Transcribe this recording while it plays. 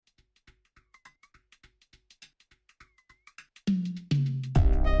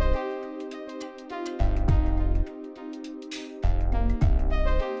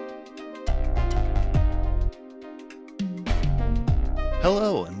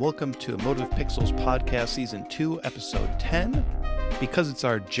Hello, and welcome to Emotive Pixels Podcast Season 2, Episode 10. Because it's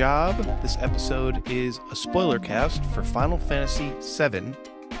our job, this episode is a spoiler cast for Final Fantasy VII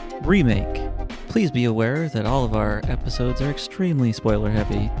Remake. Please be aware that all of our episodes are extremely spoiler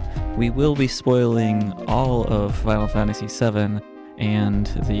heavy. We will be spoiling all of Final Fantasy VII and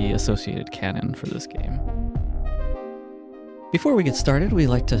the associated canon for this game. Before we get started, we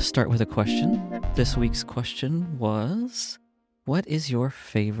like to start with a question. This week's question was, what is your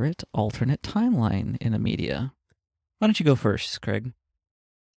favorite alternate timeline in a media? Why don't you go first, Craig?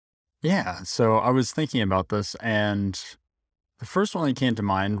 Yeah, so I was thinking about this, and the first one that came to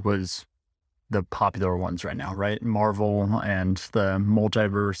mind was the popular ones right now, right? Marvel and the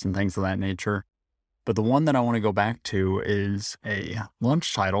multiverse and things of that nature. But the one that I want to go back to is a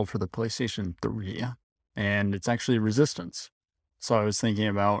launch title for the PlayStation 3, and it's actually Resistance. So I was thinking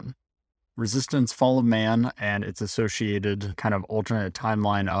about Resistance: Fall of Man and its associated kind of alternate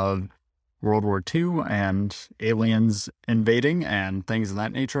timeline of World War II and aliens invading and things of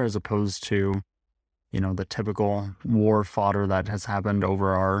that nature, as opposed to, the typical war fodder that has happened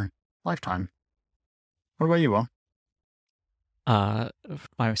over our lifetime. What about you, Will?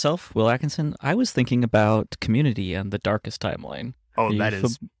 Myself, Will Atkinson, I was thinking about Community and the Darkest Timeline. Oh, that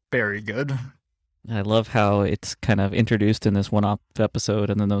is very good. I love how it's kind of introduced in this one-off episode,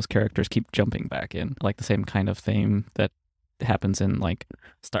 and then those characters keep jumping back in, like the same kind of theme that happens in like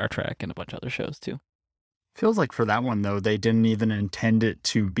Star Trek and a bunch of other shows too. Feels like for that one, though, they didn't even intend it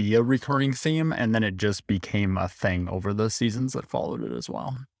to be a recurring theme, and then it just became a thing over the seasons that followed it as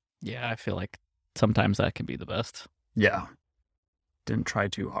well. Yeah, I feel like sometimes that can be the best. Yeah. Didn't try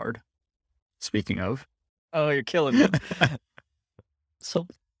too hard. Speaking of. Oh, you're killing me. So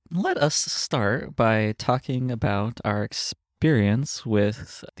let us start by talking about our experience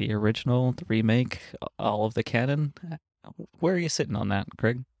with the original, the remake, all of the canon. Where are you sitting on that,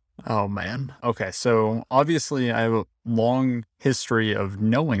 Craig? Oh, man. Okay, so obviously I have a long history of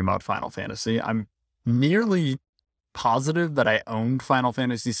knowing about Final Fantasy. I'm nearly positive that I owned Final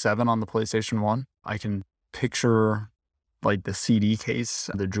Fantasy VII on the PlayStation 1. I can picture like the CD case,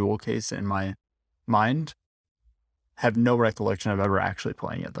 the jewel case in my mind. Have no recollection of ever actually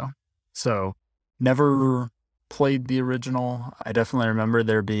playing it, though. So never played the original. I definitely remember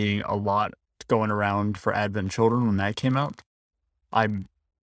there being a lot going around for Advent Children when that came out. I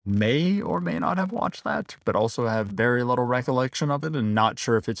may or may not have watched that, but also have very little recollection of it, and not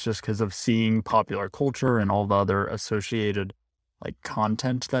sure if it's just because of seeing popular culture and all the other associated like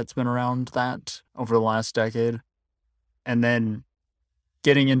content that's been around that over the last decade. And then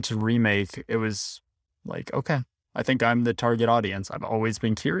getting into Remake, it was like, okay, I think I'm the target audience. I've always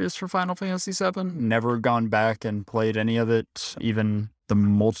been curious for Final Fantasy VII, never gone back and played any of it, even the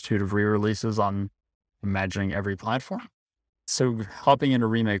multitude of re-releases on imagining every platform. So hopping into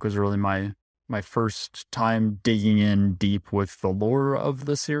Remake was really my first time digging in deep with the lore of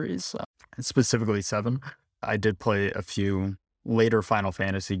the series, specifically 7. I did play a few later Final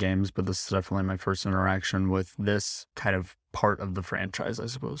Fantasy games, but this is definitely my first interaction with this kind of part of the franchise, I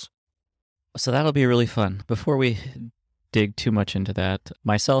suppose. So that'll be really fun. Before we dig too much into that,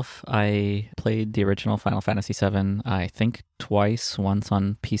 myself, I played the original Final Fantasy VII, I think twice, once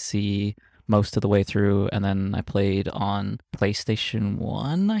on PC most of the way through, and then I played on PlayStation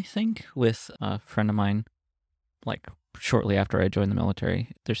 1, I think, with a friend of mine, like shortly after I joined the military.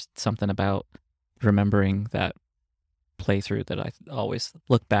 There's something about remembering that playthrough that I always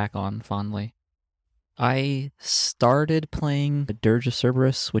look back on fondly. I started playing Dirge of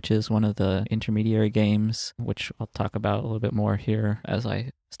Cerberus, which is one of the intermediary games, which I'll talk about a little bit more here as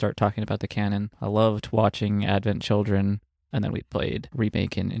I start talking about the canon. I loved watching Advent Children, and then we played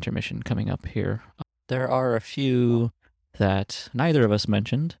Remake and Intermission coming up here. There are a few that neither of us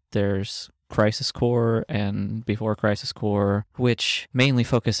mentioned. There's Crisis Core and Before Crisis Core, which mainly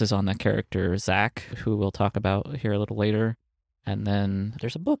focuses on the character Zack, who we'll talk about here a little later. And then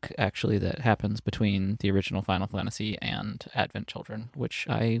there's a book, actually, that happens between the original Final Fantasy and Advent Children, which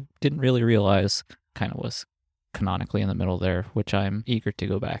I didn't really realize kind of was canonically in the middle there, which I'm eager to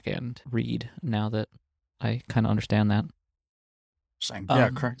go back and read now that I kind of understand that.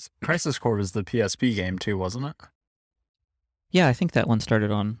 Yeah, Crisis Core was the PSP game too, wasn't it? Yeah, I think that one started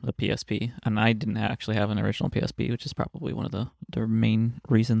on the PSP, and I didn't actually have an original PSP, which is probably one of the main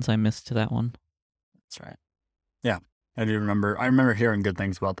reasons I missed that one. That's right. Yeah. I remember hearing good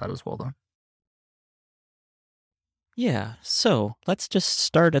things about that as well, though. Yeah, so let's just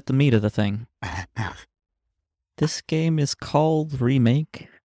start at the meat of the thing. This game is called Remake,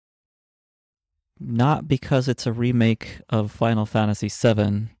 not because it's a remake of Final Fantasy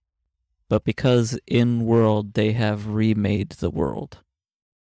VII, but because in world they have remade the world.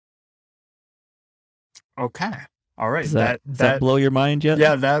 Okay. All right. Does that blow your mind yet?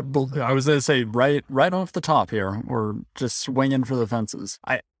 Yeah, I was going to say right off the top here, we're just swinging for the fences.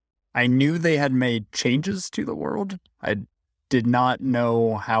 I knew they had made changes to the world. I did not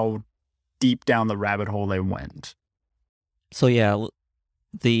know how deep down the rabbit hole they went. So yeah,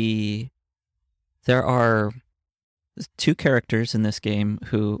 there are 2 characters in this game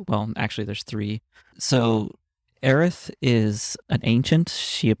who, well, actually there's 3. So Aerith is an ancient.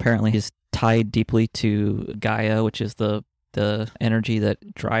 She apparently is tied deeply to Gaia, which is the energy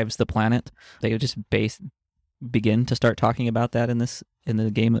that drives the planet. They just begin to start talking about that in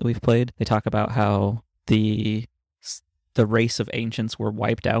the game that we've played. They talk about how the race of ancients were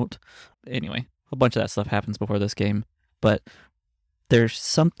wiped out. Anyway, a bunch of that stuff happens before this game, but there's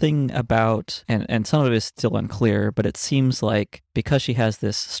something about, and some of it is still unclear, but it seems like because she has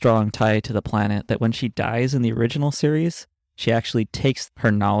this strong tie to the planet, that when she dies in the original series, she actually takes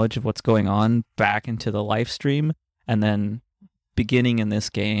her knowledge of what's going on back into the life stream, and then beginning in this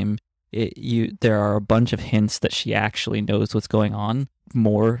game, there are a bunch of hints that she actually knows what's going on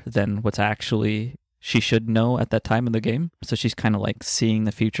more than what's actually she should know at that time in the game. So she's kind of like seeing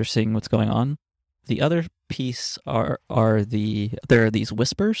the future, seeing what's going on. The other piece there are these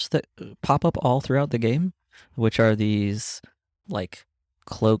whispers that pop up all throughout the game, which are these like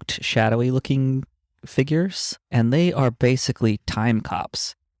cloaked, shadowy looking figures, and they are basically time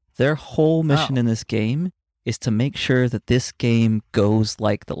cops. Their whole mission in this game is to make sure that this game goes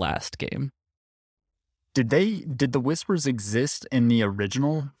like the last game. Did the whispers exist in the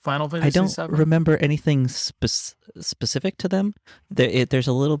original Final Fantasy VII? I don't remember anything specific to them. There's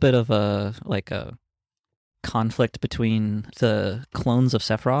a little bit of a conflict between the clones of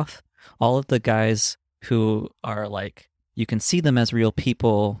Sephiroth. All of the guys who are like, you can see them as real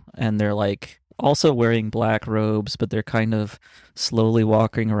people, and they're like also wearing black robes, but they're kind of slowly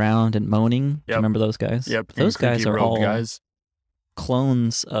walking around and moaning. Yep. Remember those guys? Yep. Those guys are all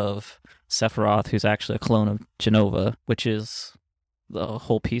clones of Sephiroth, who's actually a clone of Jenova, which is the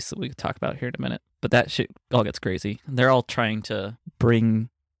whole piece that we could talk about here in a minute. But that shit all gets crazy. They're all trying to bring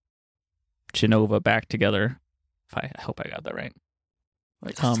Jenova back together. I hope I got that right.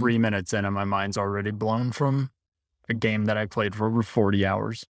 Like 3 minutes in and my mind's already blown from a game that I played for over 40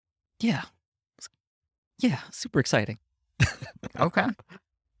 hours. Yeah. Yeah, super exciting. Okay.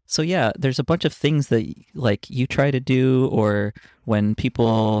 So yeah, there's a bunch of things that like you try to do, or when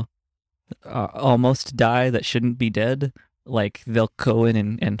people almost die that shouldn't be dead, like they'll go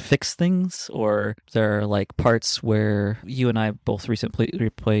in and fix things, or there are like parts where you and I both recently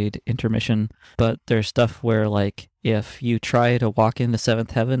replayed Intermission, but there's stuff where like if you try to walk into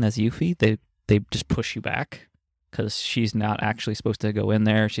Seventh Heaven as Yuffie, they just push you back because she's not actually supposed to go in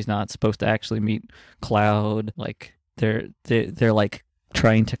there. She's not supposed to actually meet Cloud. Like they're like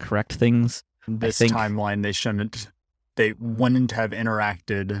trying to correct things. This timeline, they wouldn't have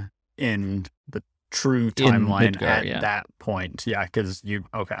interacted in the true timeline at that point. Yeah, because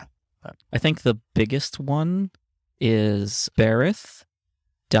I think the biggest one is Bareth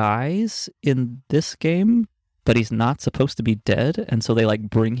dies in this game, but he's not supposed to be dead, and so they like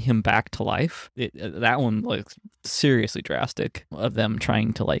bring him back to life. That one like seriously drastic of them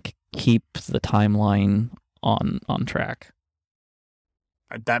trying to like keep the timeline on track.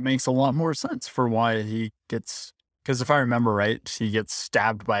 That makes a lot more sense for why he gets. Because if I remember right, he gets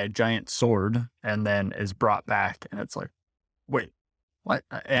stabbed by a giant sword and then is brought back. And it's like, wait, what?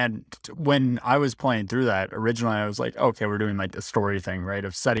 And when I was playing through that, originally I was like, okay, we're doing like the story thing, right?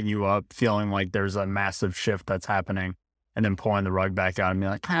 Of setting you up, feeling like there's a massive shift that's happening, and then pulling the rug back out and be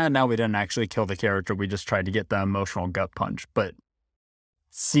like, now we didn't actually kill the character. We just tried to get the emotional gut punch. But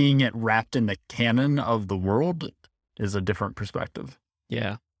seeing it wrapped in the canon of the world is a different perspective.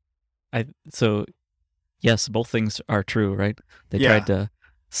 Yeah. Yes, both things are true, right? They tried to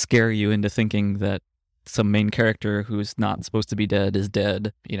scare you into thinking that some main character who's not supposed to be dead is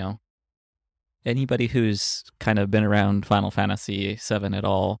dead, you know? Anybody who's kind of been around Final Fantasy VII at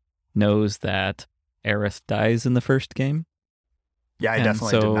all knows that Aerith dies in the first game. Yeah, I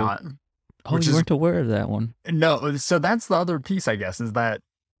definitely did not. Oh, you weren't aware of that one? No, so that's the other piece, I guess, is that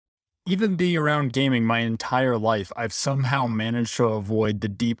even being around gaming my entire life, I've somehow managed to avoid the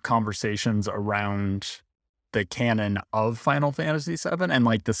deep conversations around the canon of Final Fantasy VII and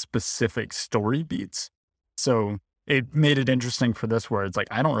like the specific story beats. So it made it interesting for this, where it's like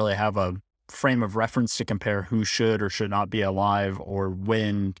I don't really have a frame of reference to compare who should or should not be alive, or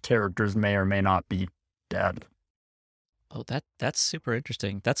when characters may or may not be dead. Oh, that's super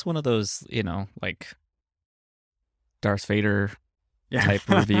interesting. That's one of those, like Darth Vader type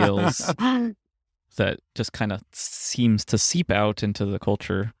reveals that just kind of seems to seep out into the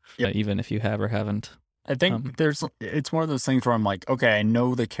culture, even if you have or haven't I think it's one of those things where I'm like, okay, I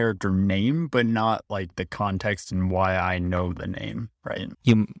know the character name, but not like the context and why I know the name, right?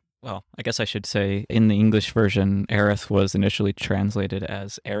 Well, I guess I should say in the English version, Aerith was initially translated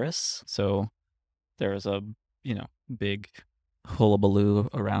as Eris. So there was a, big hullabaloo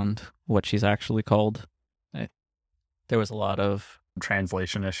around what she's actually called. There was a lot of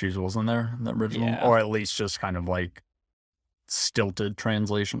translation issues, wasn't there, in the original? Yeah. Or at least just kind of like stilted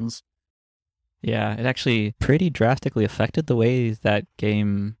translations. Yeah, it actually pretty drastically affected the way that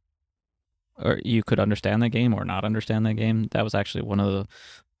game, or you could understand that game or not understand that game. That was actually one of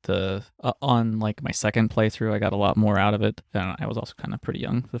the on like my second playthrough, I got a lot more out of it. And I was also kind of pretty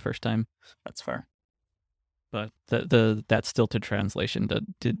young the first time. That's fair. But that stilted translation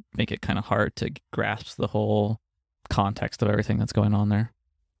did make it kind of hard to grasp the whole context of everything that's going on there.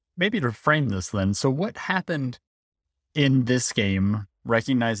 Maybe to frame this then, so what happened in this game,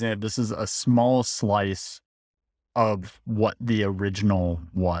 recognizing that this is a small slice of what the original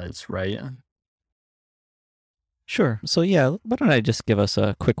was, right? Sure. So yeah, why don't I just give us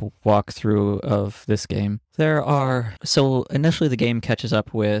a quick walkthrough of this game? So initially the game catches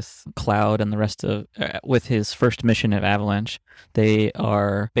up with Cloud and the rest of, with his first mission at Avalanche. They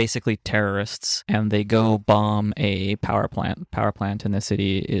are basically terrorists and they go bomb a power plant. Power plant in the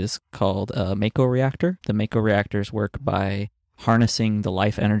city is called a Mako reactor. The Mako reactors work by harnessing the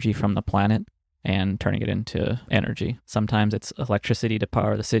life energy from the planet and turning it into energy. Sometimes it's electricity to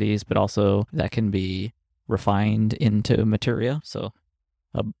power the cities, but also that can be refined into materia, so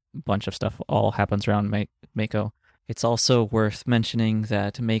a bunch of stuff all happens around Mako. It's also worth mentioning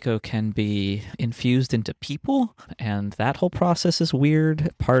that Mako can be infused into people, and that whole process is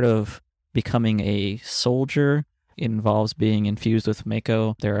weird. Part of becoming a soldier involves being infused with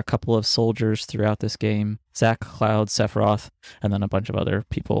Mako. There are a couple of soldiers throughout this game: Zack, Cloud, Sephiroth, and then a bunch of other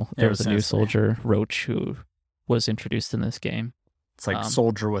people. There was a new soldier, Roach, who was introduced in this game. It's like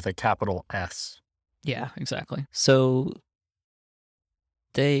soldier with a capital S. Yeah, exactly. So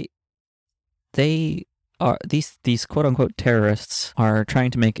they are these quote unquote terrorists are trying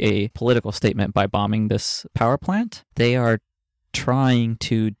to make a political statement by bombing this power plant. They are trying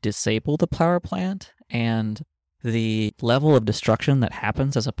to disable the power plant, and the level of destruction that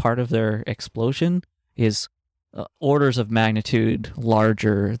happens as a part of their explosion is orders of magnitude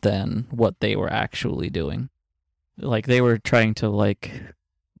larger than what they were actually doing. Like they were trying to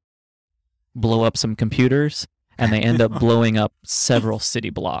blow up some computers, and they end up blowing up several city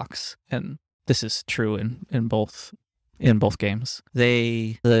blocks. And this is true in both games.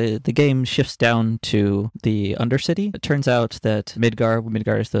 The game shifts down to the Undercity. It turns out that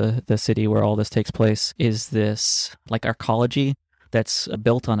Midgar is the city where all this takes place, is this arcology that's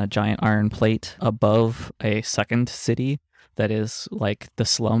built on a giant iron plate above a second city that is like the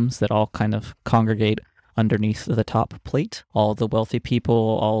slums that all kind of congregate underneath the top plate. All the wealthy people,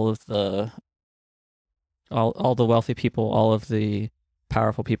 all of the wealthy people, all of the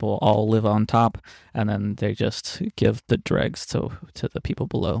powerful people all live on top, and then they just give the dregs to the people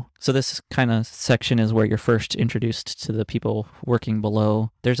below. So this kind of section is where you're first introduced to the people working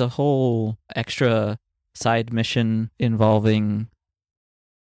below. There's a whole extra side mission involving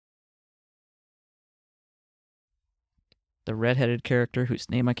the redheaded character whose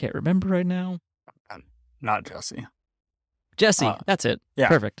name I can't remember right now. Not Jesse. Jesse, that's it. Yeah.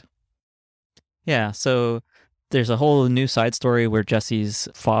 Perfect. Yeah, so there's a whole new side story where Jesse's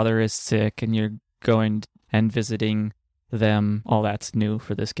father is sick and you're going and visiting them. All that's new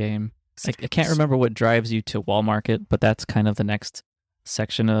for this game. I can't remember what drives you to Wall Market, but that's kind of the next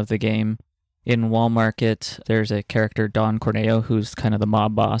section of the game. In Wall Market, there's a character, Don Corneo, who's kind of the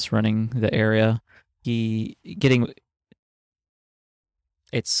mob boss running the area.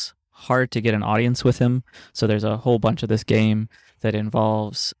 It's hard to get an audience with him, so there's a whole bunch of this game that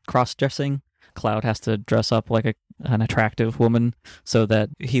involves cross-dressing. Cloud has to dress up like an attractive woman so that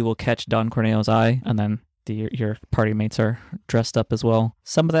he will catch Don Corneo's eye, and then your party mates are dressed up as well.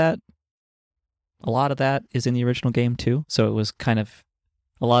 A lot of that is in the original game too, so it was kind of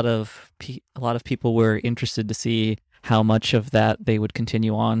a lot of people were interested to see how much of that they would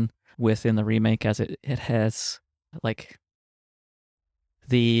continue on with in the remake, as it has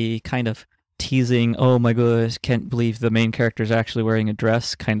the kind of teasing, oh my gosh, can't believe the main character's actually wearing a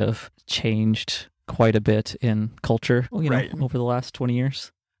dress, kind of changed quite a bit in culture, over the last 20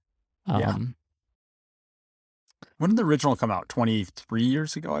 years. Yeah. When did the original come out? 23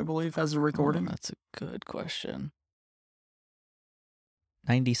 years ago, I believe, as a recording? That's a good question.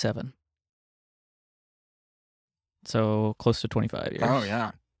 97. So close to 25 years. Oh,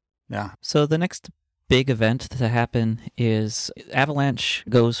 yeah. Yeah. So the next big event to happen is Avalanche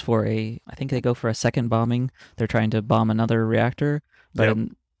goes for I think they go for a second bombing. They're trying to bomb another reactor, but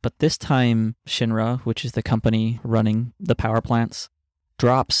but this time Shinra, which is the company running the power plants,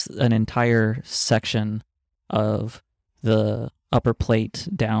 drops an entire section of the upper plate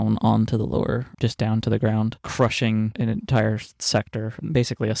down onto the lower, just down to the ground, crushing an entire sector,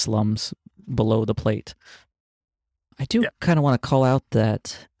 basically a slums below the plate. I do kind of want to call out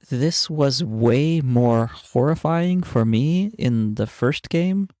that this was way more horrifying for me in the first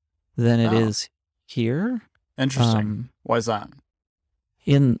game than it is here. Interesting. Why is that?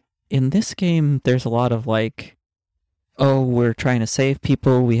 In this game, there's a lot of like, oh, we're trying to save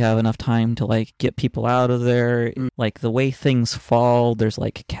people. We have enough time to like get people out of there. Like the way things fall, there's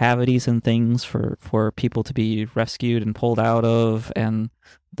like cavities and things for people to be rescued and pulled out of. And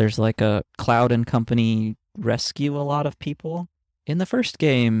there's like a Cloud and Company rescue a lot of people. In the first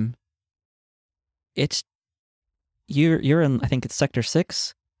game, it's you're in, I think it's Sector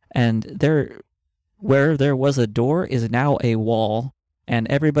 6, and where there was a door is now a wall, and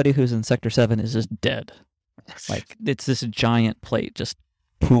everybody who's in Sector 7 is just dead. Like, it's this giant plate, just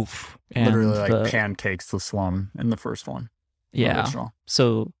poof. And literally like pancakes the slum in the first one. Yeah. Original.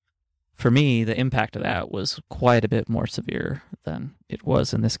 So for me, the impact of that was quite a bit more severe than it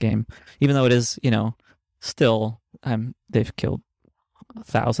was in this game. Even though it is, still, they've killed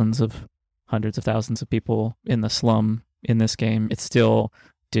hundreds of thousands of people in the slum in this game. It still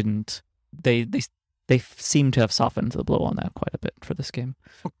didn't. They seem to have softened the blow on that quite a bit for this game.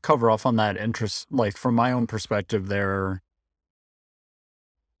 I'll cover off on that interest. Like, from my own perspective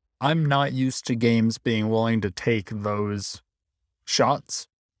I'm not used to games being willing to take those shots.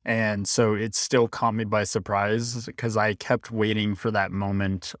 And so it still caught me by surprise because I kept waiting for that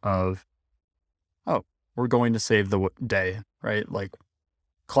moment of, oh, we're going to save the day, right? Like,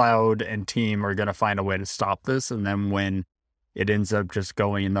 Cloud and team are going to find a way to stop this. And then when it ends up just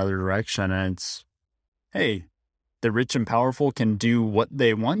going another direction, and it's, hey, the rich and powerful can do what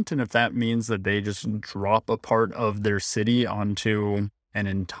they want. And if that means that they just drop a part of their city onto an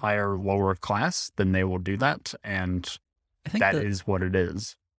entire lower class, then they will do that. And I think that is what it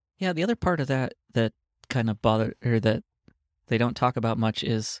is. Yeah, the other part of that kind of bothered, or that they don't talk about much,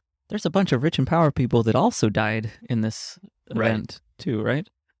 is there's a bunch of rich and powerful people that also died in this event too, right?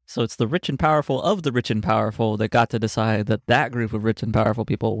 So it's the rich and powerful of the rich and powerful that got to decide that group of rich and powerful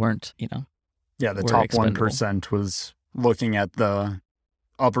people weren't, Yeah, the top 1% was looking at the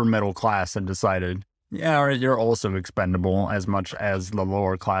upper middle class and decided, yeah, all right, you're also expendable as much as the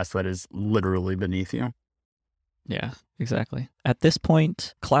lower class that is literally beneath you. Yeah, exactly. At this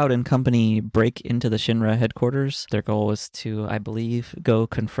point, Cloud and Company break into the Shinra headquarters. Their goal is to, I believe, go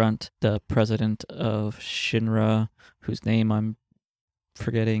confront the president of Shinra, whose name I'm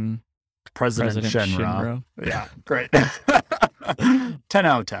forgetting. President Shinra. Yeah, great. 10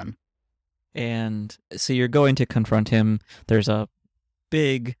 out of 10. And so you're going to confront him. There's a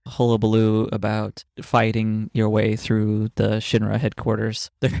big hullabaloo about fighting your way through the Shinra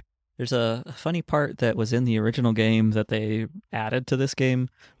headquarters. There's a funny part that was in the original game that they added to this game,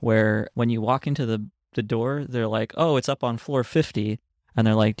 where when you walk into the door, they're like, oh, it's up on floor 50. And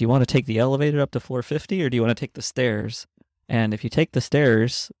they're like, do you want to take the elevator up to floor 50 or do you want to take the stairs? And if you take the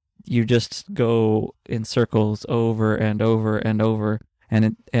stairs, you just go in circles over and over and over.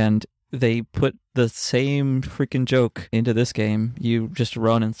 And they put the same freaking joke into this game. You just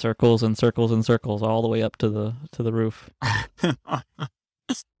run in circles and circles and circles all the way up to the roof.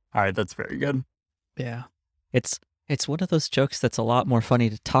 All right, that's very good. Yeah. It's one of those jokes that's a lot more funny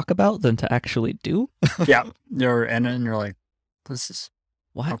to talk about than to actually do. Yeah. You're in it and you're like, this is...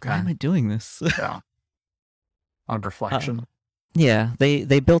 Why am I doing this? Yeah. On reflection. Yeah,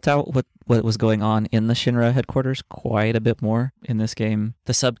 they built out what was going on in the Shinra headquarters quite a bit more in this game.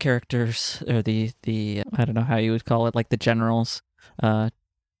 The sub-characters, or the I don't know how you would call it, like the generals, are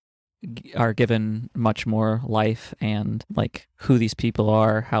given much more life, and like who these people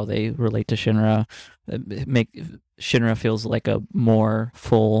are, how they relate to Shinra, make Shinra feels like a more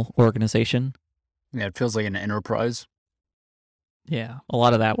full organization. Yeah, it feels like an enterprise. Yeah, a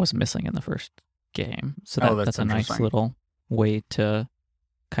lot of that was missing in the first game, so that's a nice little way to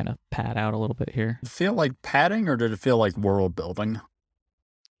kind of pad out a little bit here. Did it feel like padding, or did it feel like world building?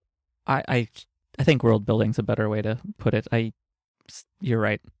 I think world building's a better way to put it. You're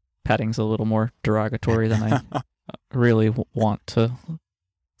right. Padding's a little more derogatory than I really want to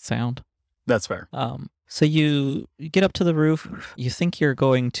sound. That's fair. So you get up to the roof. You think you're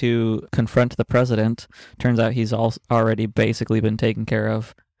going to confront the president. Turns out he's already basically been taken care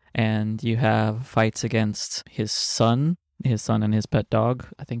of. And you have fights against his son, his son and his pet dog.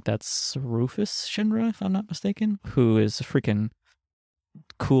 I think that's Rufus Shinra, if I'm not mistaken, who is a freaking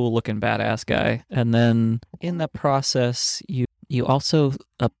cool looking badass guy. And then in the process, you also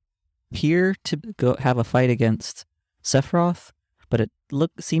appear to go have a fight against Sephiroth, but it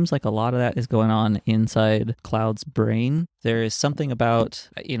seems like a lot of that is going on inside Cloud's brain. There is something about,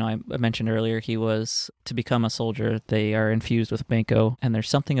 I mentioned earlier, he was, to become a soldier, they are infused with Mako, and there's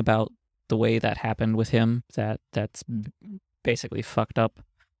something about the way that happened with him that's basically fucked up.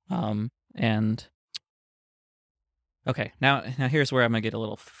 And okay, now here's where I'm gonna get a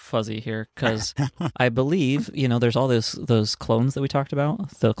little fuzzy here, because I believe there's all those clones that we talked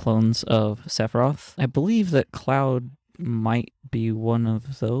about, the clones of Sephiroth. I believe that Cloud might be one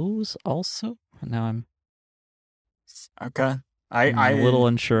of those also. Now I'm okay. I'm a little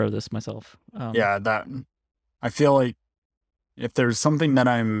unsure of this myself. That I feel like if there's something that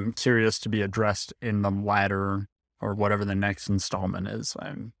I'm curious to be addressed in the latter or whatever the next installment is,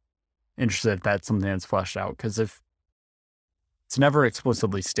 I'm interested if that's something that's fleshed out, because if it's never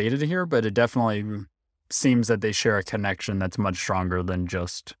explicitly stated here, but it definitely seems that they share a connection that's much stronger than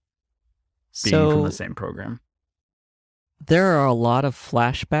just being from the same program. There are a lot of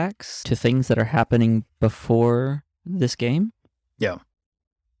flashbacks to things that are happening before this game. Yeah.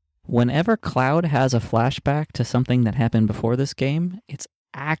 Whenever Cloud has a flashback to something that happened before this game, it's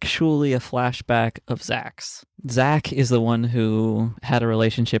actually a flashback of Zack's. Zack is the one who had a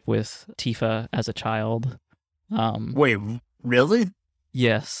relationship with Tifa as a child. Wait, really?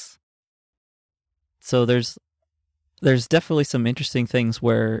 Yes. So there's definitely some interesting things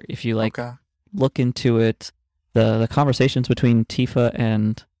where if you look into it, the conversations between Tifa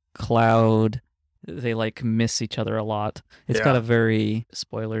and Cloud, they miss each other a lot. It's got a very,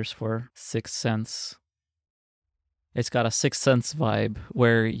 spoilers for Sixth Sense, it's got a Sixth Sense vibe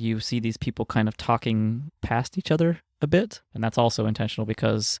where you see these people kind of talking past each other a bit, and that's also intentional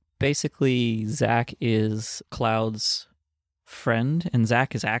because basically Zack is Cloud's friend, and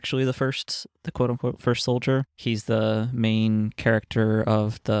Zack is actually the quote-unquote first soldier. He's the main character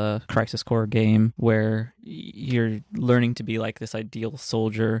of the Crisis Core game where you're learning to be like this ideal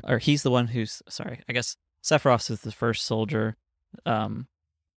soldier, or he's the one who's, I guess Sephiroth is the first soldier.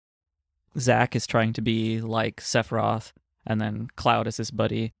 Zack is trying to be like Sephiroth, and then Cloud is his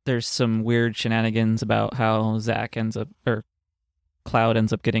buddy. There's some weird shenanigans about how Cloud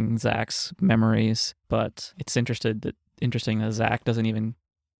ends up getting Zack's memories, but it's interesting that Zack doesn't even,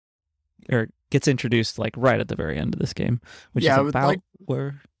 or gets introduced right at the very end of this game, which is about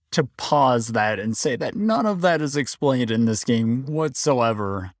where to pause that and say that none of that is explained in this game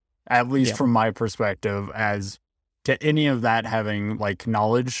whatsoever, at least from my perspective, as to any of that having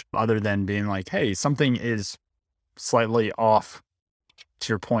knowledge other than being hey, something is slightly off.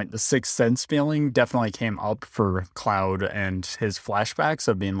 To your point, the Sixth Sense feeling definitely came up for Cloud and his flashbacks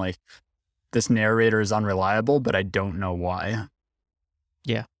of being this narrator is unreliable, but I don't know why.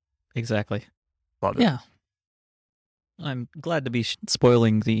 Yeah, exactly. Love it. Yeah. I'm glad to be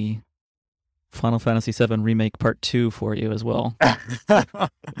spoiling the Final Fantasy VII Remake Part 2 for you as well.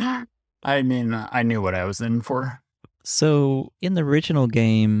 I mean, I knew what I was in for. So, in the original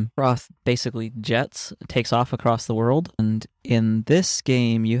game, Sephiroth basically takes off across the world, and in this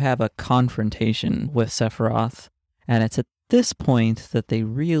game, you have a confrontation with Sephiroth, and it's at this point that they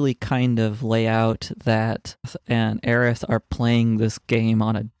really kind of lay out that and Aerith are playing this game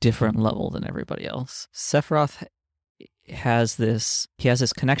on a different level than everybody else. Sephiroth has this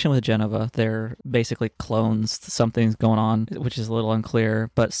connection with Genova. They're basically clones. Something's going on, which is a little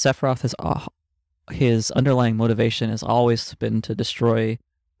unclear, but Sephiroth his underlying motivation has always been to destroy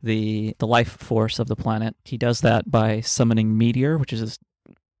the life force of the planet. He does that by summoning Meteor, which is this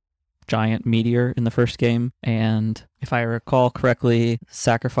giant meteor in the first game, and if I recall correctly,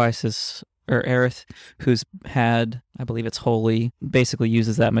 Aerith, who's had, I believe it's Holy, basically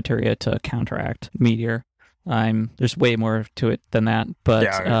uses that materia to counteract Meteor. There's way more to it than that, but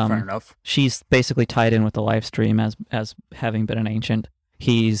fair enough. She's basically tied in with the live stream as having been an ancient.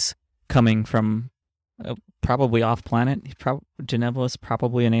 He's coming from probably off planet. Geneva is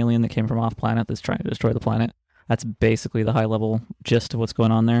probably an alien that came from off planet that's trying to destroy the planet. That's basically the high level gist of what's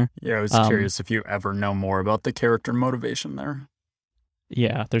going on there. Yeah, I was curious if you ever know more about the character motivation there.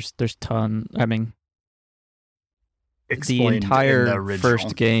 Yeah, there's ton. I mean, explained the entire in the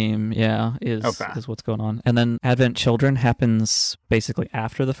first game, is what's going on. And then Advent Children happens basically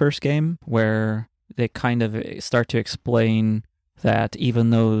after the first game, where they kind of start to explain that even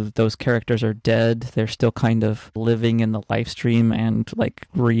though those characters are dead, they're still kind of living in the live stream and like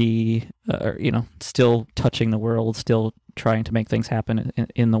still touching the world, still trying to make things happen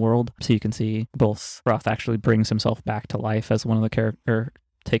in the world. So you can see both Roth actually brings himself back to life as one of the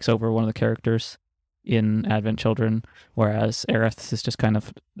takes over one of the characters in Advent Children, whereas Aerith is just kind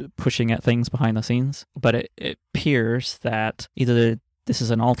of pushing at things behind the scenes. But it appears that either this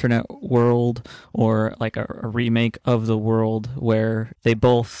is an alternate world or like a remake of the world where they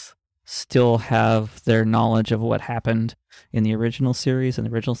both still have their knowledge of what happened in the original series and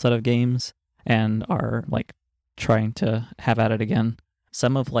the original set of games and are like trying to have at it again.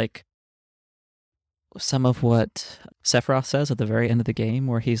 Some of what Sephiroth says at the very end of the game,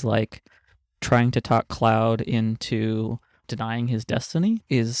 where he's like trying to talk Cloud into denying his destiny,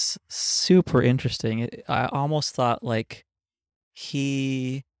 is super interesting. I almost thought like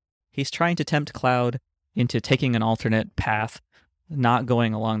he's trying to tempt Cloud into taking an alternate path, not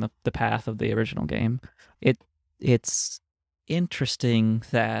going along the path of the original game. It's interesting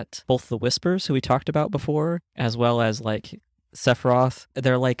that both the Whispers, who we talked about before, as well as like Sephiroth,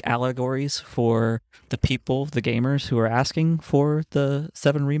 they're like allegories for the people, the gamers who are asking for the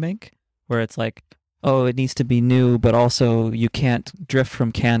 7 remake, where it's like, oh, it needs to be new, but also you can't drift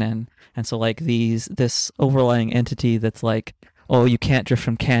from canon. And so like this overlying entity that's like, oh, you can't drift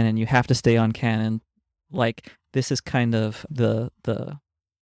from canon, you have to stay on canon. Like, this is kind of the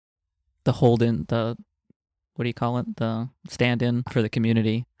hold-in, what do you call it? The stand-in for the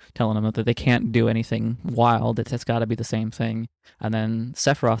community, telling them that they can't do anything wild. It's got to be the same thing. And then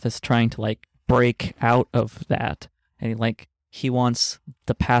Sephiroth is trying to like break out of that, and he wants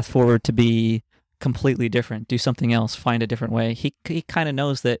the path forward to be completely different. Do something else. Find a different way. He kind of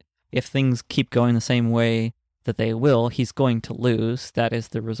knows that if things keep going the same way that they will, he's going to lose. That is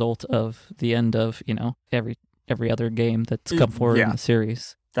the result of the end of every other game that's come forward in the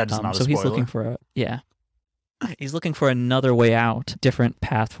series. That is not a so spoiler. He's looking for he's looking for another way out, different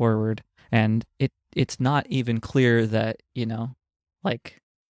path forward, and it's not even clear that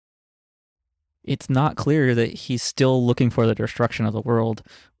it's not clear that he's still looking for the destruction of the world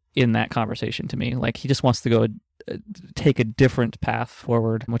in that conversation to me. Like, he just wants to go take a different path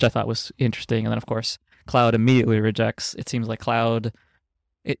forward, which I thought was interesting. And then, of course, Cloud immediately rejects. It seems like Cloud...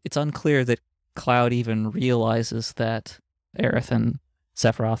 It's unclear that Cloud even realizes that Aerith and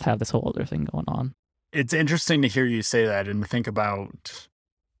Sephiroth have this whole other thing going on. It's interesting to hear you say that and think about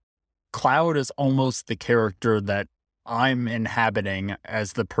Cloud as almost the character that I'm inhabiting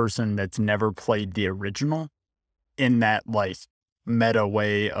as the person that's never played the original, in that like meta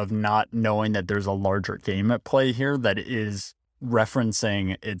way of not knowing that there's a larger game at play here that is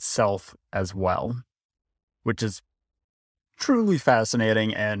referencing itself as well, which is truly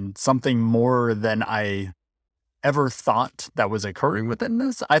fascinating and something more than I ever thought that was occurring within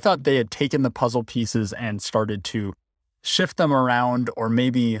this. I thought they had taken the puzzle pieces and started to shift them around or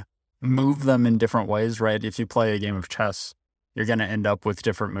maybe move them in different ways, right? If you play a game of chess, you're going to end up with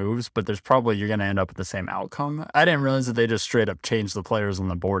different moves, but you're going to end up with the same outcome. I didn't realize that they just straight up changed the players on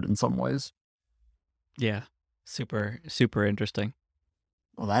the board in some ways. Yeah, super, super interesting.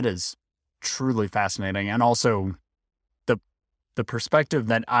 Well, that is truly fascinating. And also the perspective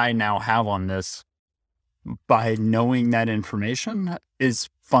that I now have on this by knowing that information is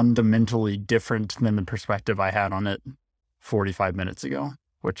fundamentally different than the perspective I had on it 45 minutes ago,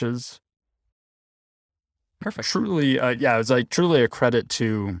 which is perfect. Truly, it was like truly a credit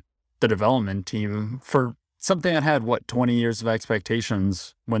to the development team for something that had 20 years of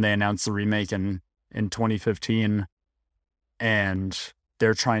expectations when they announced the remake in 2015, and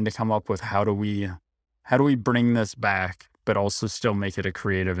they're trying to come up with how do we bring this back, but also still make it a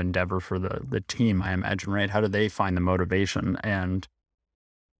creative endeavor for the team, I imagine, right? How do they find the motivation and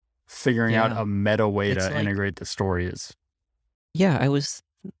figuring out a meta way to integrate the stories? Yeah, I was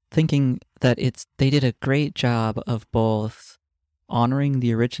thinking that they did a great job of both honoring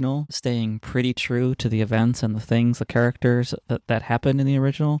the original, staying pretty true to the events and the things, the characters that happened in the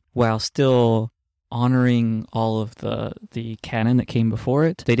original, while still honoring all of the canon that came before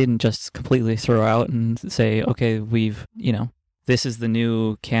it. They didn't just completely throw out and say, okay, this is the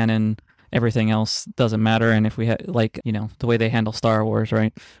new canon, everything else doesn't matter. And if we had the way they handle Star Wars,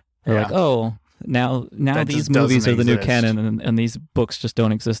 right? They're like, oh, now these movies are the new canon and these books just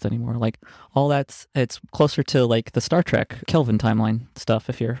don't exist anymore. Like, all it's closer to like the Star Trek Kelvin timeline stuff,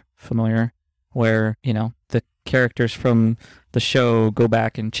 if you're familiar, where, the characters from the show go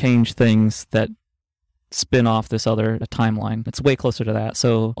back and change things that spin off this other timeline. It's way closer to that.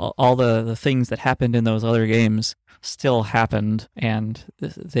 So all the things that happened in those other games still happened, and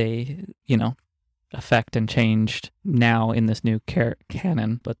they, effect and changed now in this new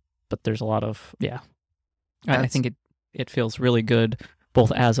canon, but there's a lot of, I think it feels really good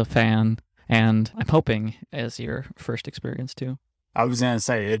both as a fan and I'm hoping as your first experience too. I was going to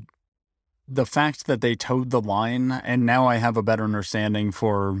say, the fact that they towed the line, and now I have a better understanding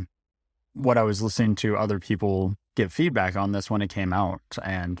for what I was listening to other people give feedback on this when it came out,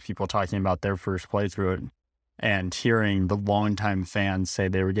 and people talking about their first playthrough it, and hearing the longtime fans say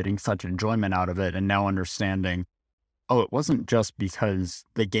they were getting such enjoyment out of it, and now understanding, it wasn't just because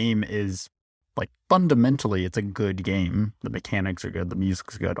the game is, like, fundamentally it's a good game. The mechanics are good, the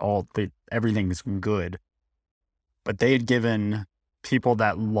music's good, everything's good. But they had given people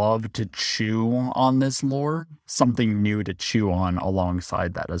that love to chew on this lore something new to chew on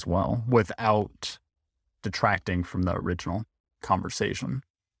alongside that as well, without detracting from the original conversation.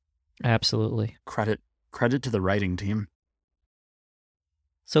 Absolutely. Credit to the writing team.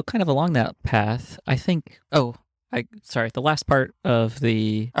 So kind of along that path, I think, the last part of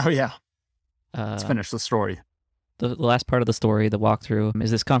the... Oh, yeah. Let's finish the story. The last part of the story, the walkthrough,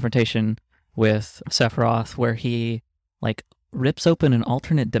 is this confrontation with Sephiroth where he, like, rips open an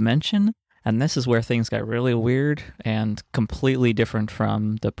alternate dimension, and this is where things got really weird and completely different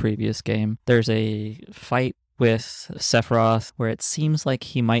from the previous game. There's a fight with Sephiroth where it seems like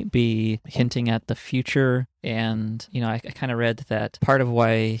he might be hinting at the future, and, I kind of read that part of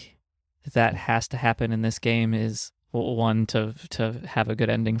why that has to happen in this game is, one, to have a good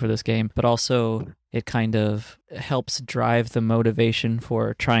ending for this game, but also it kind of helps drive the motivation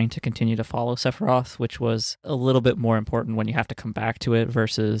for trying to continue to follow Sephiroth, which was a little bit more important when you have to come back to it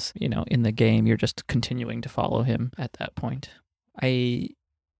versus, in the game, you're just continuing to follow him at that point. The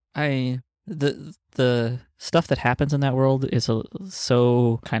stuff that happens in that world is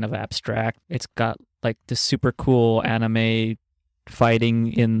so kind of abstract. It's got like this super cool anime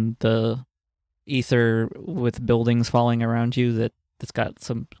fighting in the ether with buildings falling around you that's got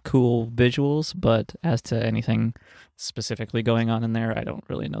some cool visuals, but as to anything specifically going on in there, I don't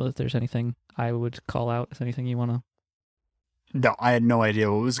really know that there's anything I would call out. Is anything you want to? No, I had no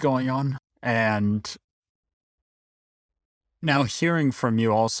idea what was going on. And now hearing from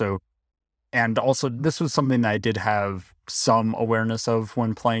you also, and also this was something that I did have some awareness of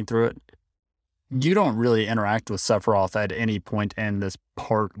when playing through it. You don't really interact with Sephiroth at any point in this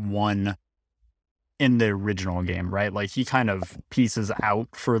part 1 in the original game, right? Like, he kind of pieces out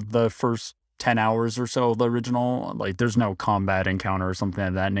for the first 10 hours or so of the original. Like, there's no combat encounter or something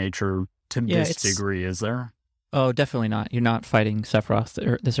of that nature to this degree, is there? Oh, definitely not. You're not fighting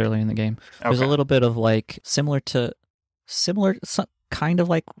Sephiroth this early in the game. There's Okay. a little bit of, like, similar, kind of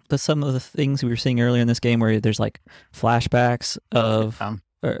like some of the things we were seeing earlier in this game where there's, like, flashbacks of...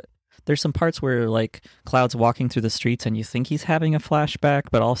 There's some parts where, like, Cloud's walking through the streets and you think he's having a flashback,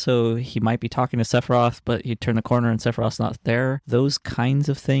 but also he might be talking to Sephiroth, but you turn the corner and Sephiroth's not there. Those kinds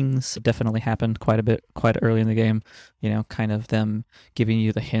of things definitely happened quite early in the game. Kind of them giving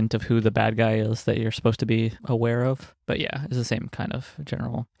you the hint of who the bad guy is that you're supposed to be aware of. But yeah, it's the same kind of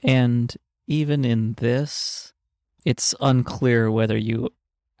general. And even in this, it's unclear whether you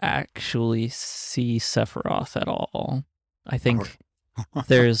actually see Sephiroth at all. I think...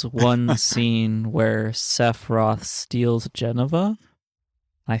 There's one scene where Sephiroth steals Jenova.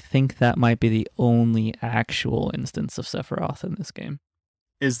 I think that might be the only actual instance of Sephiroth in this game.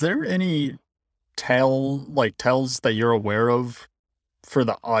 Is there any tells that you're aware of for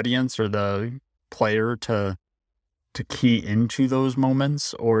the audience or the player to key into those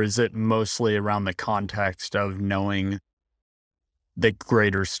moments? Or is it mostly around the context of knowing the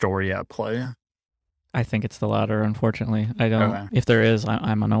greater story at play? I think it's the latter, unfortunately. I don't... Okay. If there is,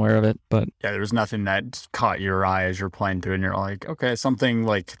 I'm unaware of it, but... Yeah, there's nothing that caught your eye as you're playing through and you're like, okay, something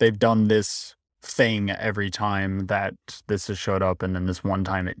like they've done this thing every time that this has showed up and then this one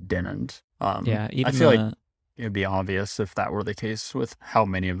time it didn't. Yeah, even I feel like it'd be obvious if that were the case with how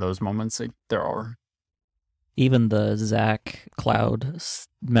many of those moments there are. Even the Zack Cloud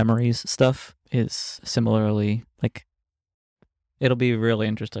memories stuff is similarly, like... It'll be really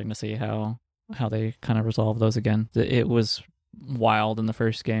interesting to see how they kind of resolve those again. It was wild in the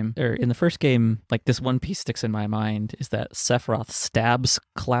first game. In the first game, like, this one piece sticks in my mind is that Sephiroth stabs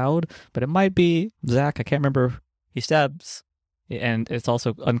Cloud, but it might be Zack. I can't remember. He stabs, and it's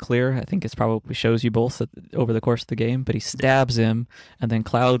also unclear. I think it's probably shows you both over the course of the game, but he stabs him, and then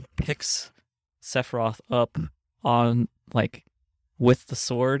Cloud picks Sephiroth up on, like, with the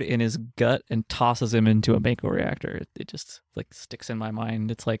sword in his gut and tosses him into a Mako reactor. It just, like, sticks in my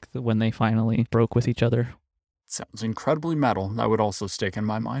mind. It's like when they finally broke with each other. Sounds incredibly metal. That would also stick in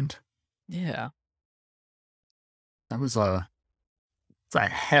my mind. Yeah. That was It's a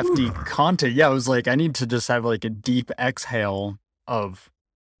hefty content. Yeah, I was like, I need to just have like a deep exhale of,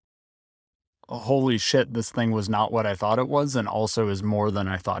 holy shit, this thing was not what I thought it was, and also is more than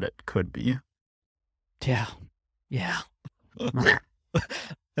I thought it could be. Yeah. Yeah.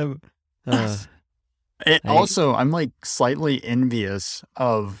 Also, I'm like slightly envious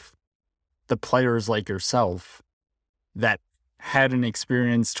of the players like yourself that had an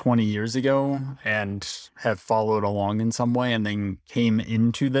experience 20 years ago and have followed along in some way and then came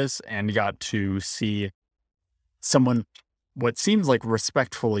into this and got to see someone what seems like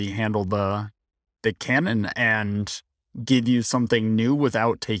respectfully handle the canon and give you something new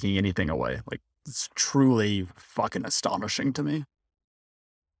without taking anything away. Like, it's truly fucking astonishing to me.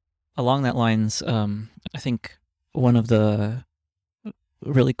 Along that lines, I think one of the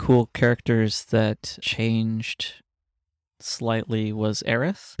really cool characters that changed slightly was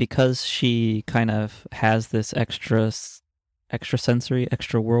Aerith, because she kind of has this extra sensory,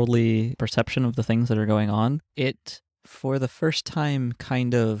 extra worldly perception of the things that are going on. It, for the first time,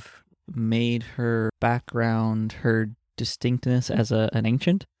 kind of made her background, her distinctness as an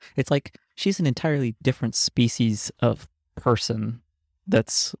ancient. It's like she's an entirely different species of person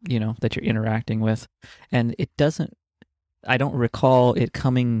that's, that you're interacting with. And I don't recall it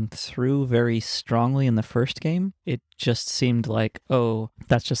coming through very strongly in the first game. It just seemed like, oh,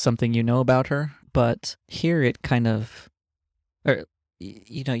 that's just something you know about her. But here it kind of,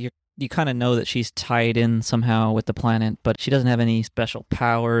 you kind of know that she's tied in somehow with the planet, but she doesn't have any special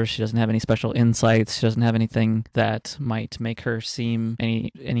powers. She doesn't have any special insights. She doesn't have anything that might make her seem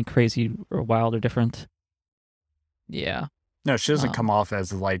any crazy or wild or different. Yeah. No, she doesn't come off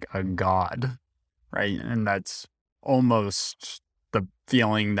as like a god, right? And that's almost the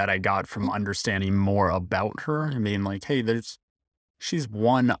feeling that I got from understanding more about her. I mean, like, hey, she's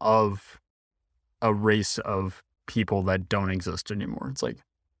one of a race of people that don't exist anymore. It's like,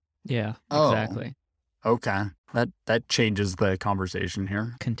 yeah, exactly. Okay. That changes the conversation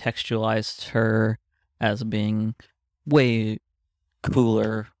here. Contextualized her as being way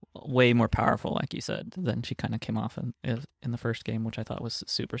cooler, way more powerful, like you said, than she kind of came off in the first game, which I thought was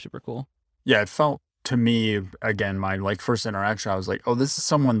super, super cool. Yeah, it felt to me, again, my first interaction, I was like, oh, this is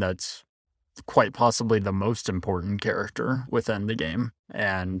someone that's quite possibly the most important character within the game.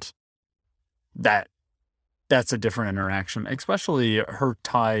 And that's a different interaction, especially her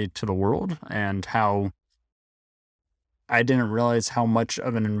tie to the world and how I didn't realize how much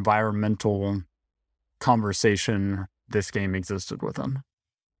of an environmental conversation this game existed within.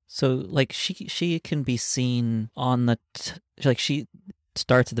 So, she can be seen on the she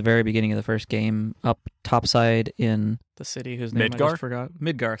starts at the very beginning of the first game, up topside in the city whose name Midgar? I just forgot.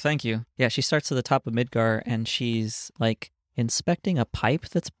 Midgar, thank you. Yeah, she starts at the top of Midgar, and she's inspecting a pipe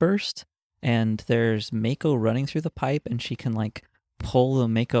that's burst, and there's Mako running through the pipe, and she can pull the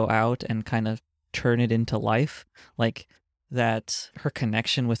Mako out and kind of turn it into life. That her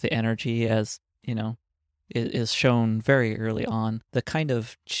connection with the energy, as is shown very early on. The kind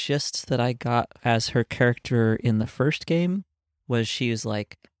of gist that I got as her character in the first game was she was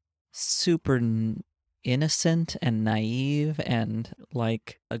super innocent and naive, and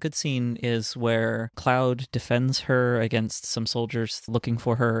a good scene is where Cloud defends her against some soldiers looking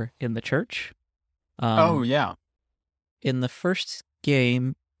for her in the church. Yeah. In the first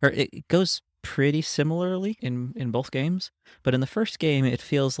game, or it goes pretty similarly in both games, but in the first game it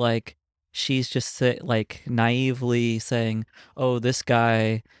feels like she's just naively saying, oh, this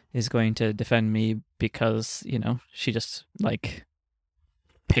guy is going to defend me because, she just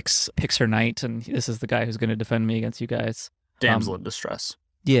picks her knight, and this is the guy who's going to defend me against you guys. Damsel in distress.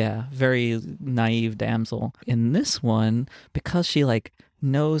 Yeah, very naive damsel. In this one, because she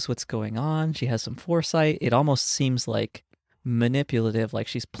knows what's going on, she has some foresight, it almost seems manipulative,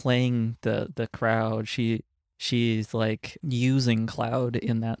 she's playing the crowd. She's using Cloud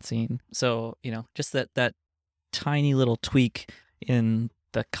in that scene. So, just that tiny little tweak in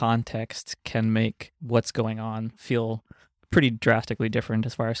the context can make what's going on feel pretty drastically different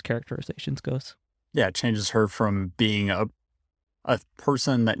as far as characterizations goes. Yeah, it changes her from being a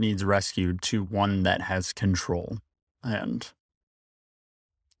person that needs rescued to one that has control. And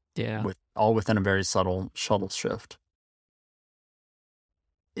yeah, all within a very subtle shift.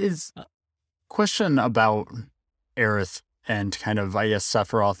 Is question about Aerith and kind of, I guess,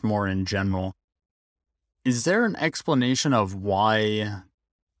 Sephiroth more in general. Is there an explanation of why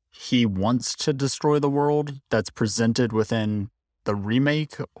he wants to destroy the world that's presented within the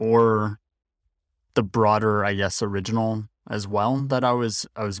remake or the broader, I guess, original as well, that I was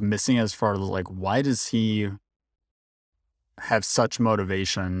missing as far as why does he have such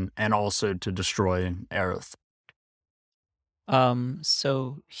motivation and also to destroy Aerith?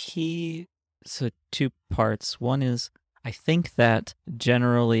 So two parts. One is, I think that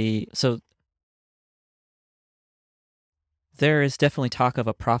generally, so there is definitely talk of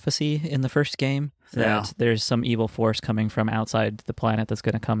a prophecy in the first game that there's some evil force coming from outside the planet that's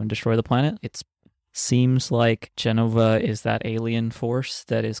going to come and destroy the planet. It seems like Jenova is that alien force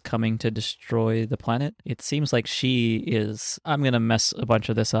that is coming to destroy the planet. It seems like she is, I'm going to mess a bunch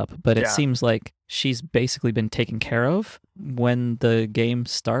of this up, but it seems like she's basically been taken care of when the game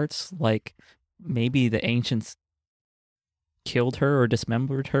starts. Like maybe the ancients killed her or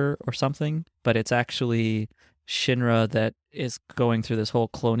dismembered her or something, but it's actually Shinra that is going through this whole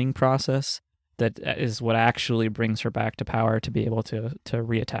cloning process that is what actually brings her back to power to be able to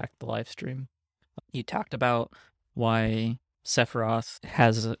reattack the live stream. You talked about why Sephiroth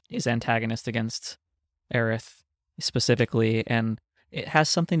is antagonist against Aerith specifically, and it has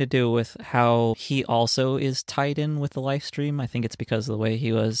something to do with how he also is tied in with the live stream. I think it's because of the way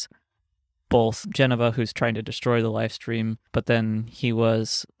he was both Jenova, who's trying to destroy the live stream, but then he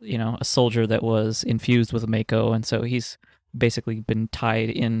was, a soldier that was infused with Mako, and so he's basically been tied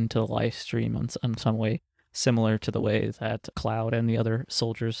into the live stream in some way, similar to the way that Cloud and the other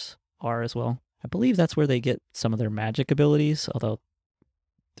soldiers are as well. I believe that's where they get some of their magic abilities, although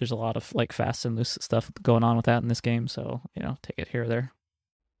there's a lot of fast and loose stuff going on with that in this game, so, take it here or there.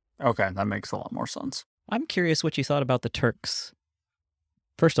 Okay, that makes a lot more sense. I'm curious what you thought about the Turks.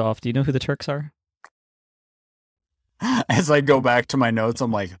 First off, do you know who the Turks are? As I go back to my notes,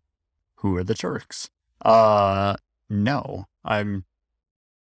 I'm like, who are the Turks? No.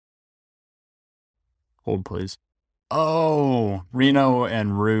 Hold, please. Oh, Reno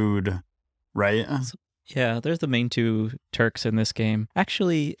and Rude, right? Yeah, there's the main two Turks in this game.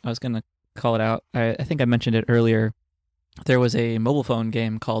 Actually, I was going to call it out. I think I mentioned it earlier. There was a mobile phone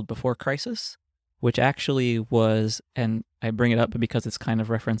game called Before Crisis, which actually was, and I bring it up because it's kind of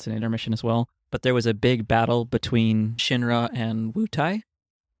referenced in Intermission as well, but there was a big battle between Shinra and Wutai.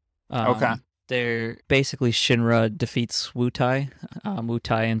 Okay. Basically Shinra defeats Wutai.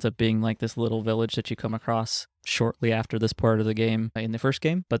 Wutai ends up being like this little village that you come across shortly after this part of the game in the first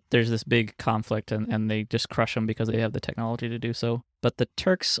game, but there's this big conflict and they just crush them because they have the technology to do so. But the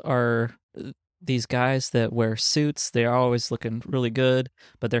Turks are these guys that wear suits. They're always looking really good,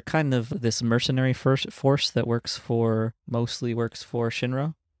 but they're kind of this mercenary force that mostly works for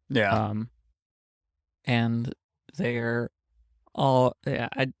Shinra. Yeah. And they're all,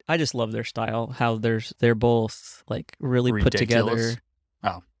 I just love their style, how they're both like really ridiculous. Put together.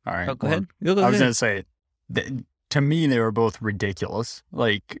 Oh, all right. Oh, go ahead. I was going to say, to me, they were both ridiculous.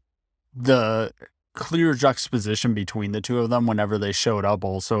 Like, the clear juxtaposition between the two of them whenever they showed up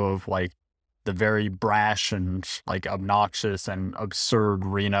also of like the very brash and like obnoxious and absurd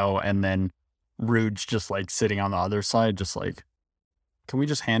Reno, and then Rude's just like sitting on the other side, just like, can we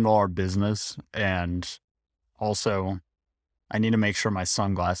just handle our business? And also, I need to make sure my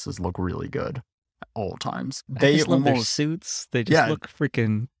sunglasses look really good at all times. They just love their suits. They just look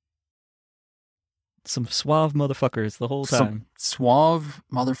freaking some suave motherfuckers the whole time. Some suave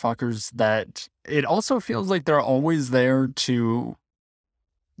motherfuckers that it also feels like they're always there to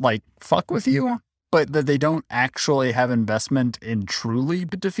like fuck with you, but that they don't actually have investment in truly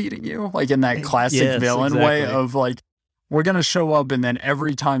defeating you. Like in that classic villain way of like, we're going to show up and then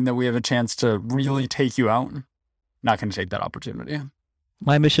every time that we have a chance to really take you out, not going to take that opportunity.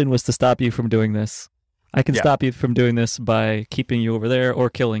 My mission was to stop you from doing this. I can stop you from doing this by keeping you over there or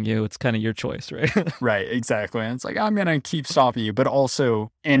killing you. It's kind of your choice, right? Right, exactly. And it's like, I'm going to keep stopping you, but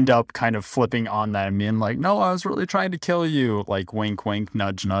also end up kind of flipping on that and being like, no, I was really trying to kill you. Like, wink, wink,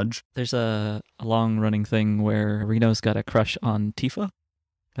 nudge, nudge. There's a long-running thing where Reno's got a crush on Tifa.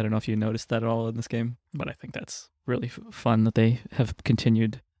 I don't know if you noticed that at all in this game, but I think that's really fun that they have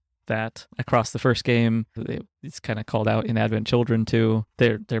continued that across the first game. It's kind of called out in Advent Children too.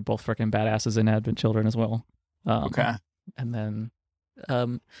 They're both freaking badasses in Advent Children as well. Okay. And then,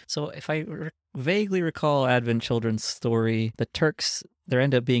 so if I vaguely recall Advent Children's story, the Turks, there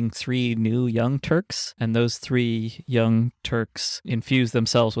end up being 3 new young Turks, and those 3 young Turks infuse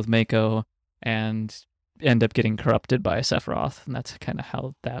themselves with Mako and end up getting corrupted by Sephiroth, and that's kind of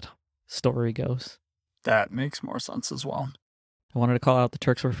how that story goes. That makes more sense as well. I wanted to call out the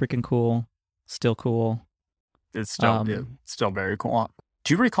Turks were freaking cool. Still cool. It's still very cool.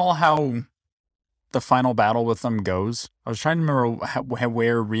 Do you recall how the final battle with them goes? I was trying to remember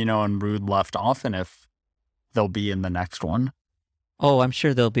where Reno and Rude left off and if they'll be in the next one. Oh, I'm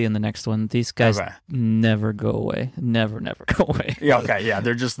sure they'll be in the next one. These guys never go away. Never go away. Yeah, okay, yeah.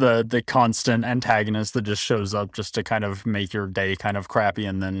 They're just the constant antagonist that just shows up just to kind of make your day kind of crappy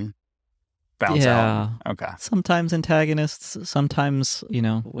and then bounce out. Okay. Sometimes antagonists, sometimes,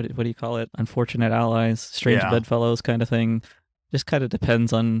 what do you call it? Unfortunate allies, strange bedfellows kind of thing. Just kind of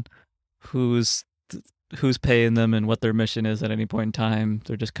depends on who's paying them and what their mission is at any point in time.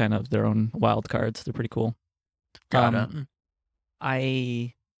 They're just kind of their own wild cards. They're pretty cool. Got it.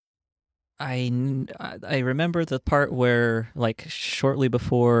 I remember the part where, like, shortly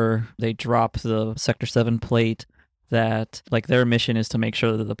before they drop the Sector 7 plate, that, like, their mission is to make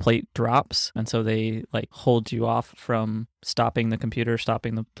sure that the plate drops, and so they, like, hold you off from stopping the computer,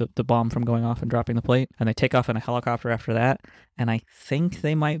 stopping the bomb from going off and dropping the plate, and they take off in a helicopter after that, and I think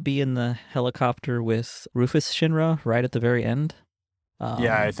they might be in the helicopter with Rufus Shinra right at the very end.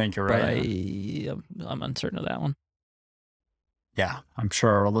 Yeah, I think you're right. But I'm uncertain of that one. Yeah, I'm sure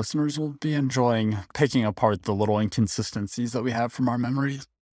our listeners will be enjoying picking apart the little inconsistencies that we have from our memories.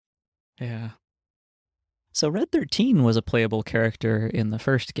 Yeah. So Red 13 was a playable character in the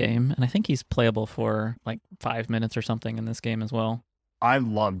first game, and I think he's playable for like 5 minutes or something in this game as well. I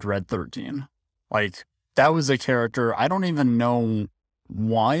loved Red 13. Like, that was a character, I don't even know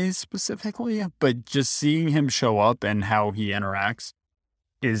why specifically, but just seeing him show up and how he interacts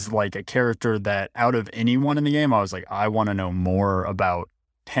is like a character that out of anyone in the game, I was like, I want to know more about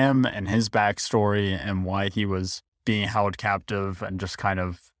him and his backstory and why he was being held captive and just kind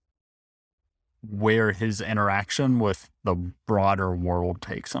of where his interaction with the broader world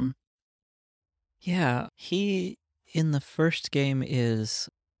takes him. Yeah, he in the first game is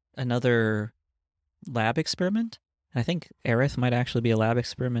another lab experiment. I think Aerith might actually be a lab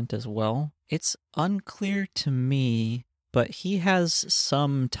experiment as well. It's unclear to me, but he has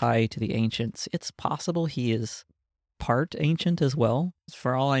some tie to the Ancients. It's possible he is part Ancient as well.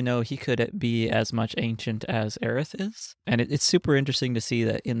 For all I know, he could be as much Ancient as Aerith is. And it's super interesting to see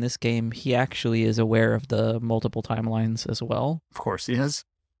that in this game, he actually is aware of the multiple timelines as well. Of course he is.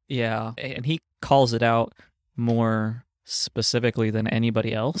 Yeah, and he calls it out more specifically than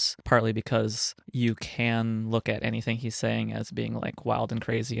anybody else, partly because you can look at anything he's saying as being like wild and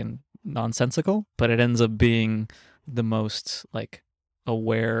crazy and nonsensical, but it ends up being the most like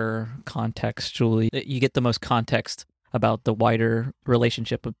aware contextually. You get the most context about the wider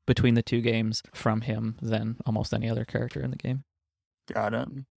relationship between the two games from him than almost any other character in the game. Got it.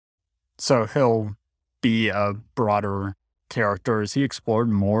 So he'll be a broader character. Is he explored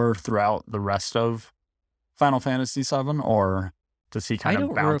more throughout the rest of Final Fantasy VII, or does he kind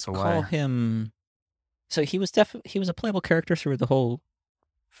of bounce away? I don't recall him. So he was a playable character through the whole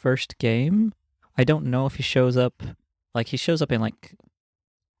first game. I don't know if he shows up. Like, he shows up in, like,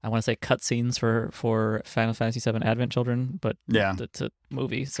 I want to say cutscenes for Final Fantasy VII Advent Children, but yeah, it's a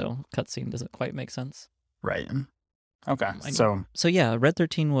movie, so cutscene doesn't quite make sense. Right. Okay. So yeah, Red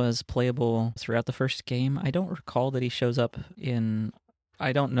 13 was playable throughout the first game. I don't recall that he shows up in.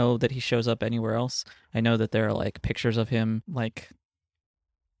 I don't know that he shows up anywhere else. I know that there are like pictures of him like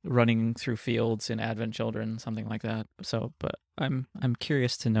running through fields in Advent Children, something like that. So, but I'm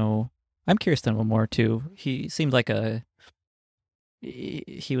curious to know. I'm curious to know more too. He seemed like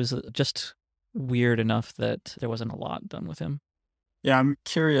he was just weird enough that there wasn't a lot done with him. Yeah, I'm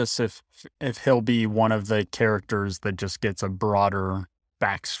curious if he'll be one of the characters that just gets a broader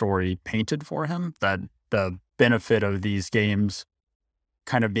backstory painted for him, that the benefit of these games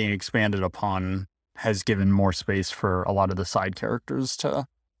kind of being expanded upon has given more space for a lot of the side characters to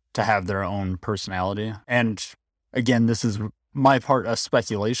have their own personality. And again, this is my part of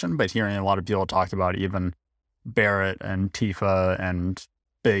speculation, but hearing a lot of people talk about even Barrett and Tifa and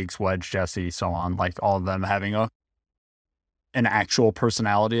Biggs, Wedge, Jesse, so on, like all of them having an actual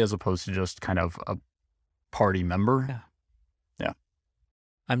personality as opposed to just kind of a party member. Yeah.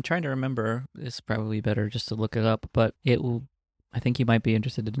 I'm trying to remember. It's probably better just to look it up, but I think you might be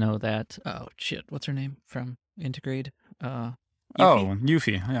interested to know that. Oh shit! What's her name from Intergrade? Yuffie. Oh,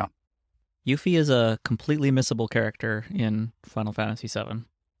 Yuffie. Yeah. Yuffie is a completely missable character in Final Fantasy VII.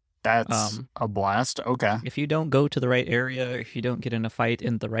 That's a blast. Okay. If you don't go to the right area, if you don't get in a fight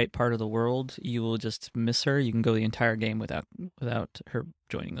in the right part of the world, you will just miss her. You can go the entire game without her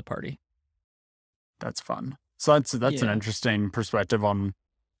joining the party. That's fun. So that's an interesting perspective on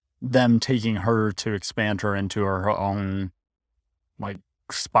them taking her to expand her into her own like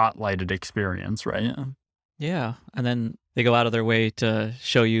spotlighted experience, right? Yeah. And then they go out of their way to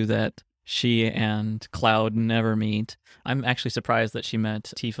show you that she and Cloud never meet. I'm actually surprised that she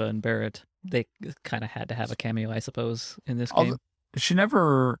met Tifa and Barrett. They kind of had to have a cameo, I suppose, in this game. She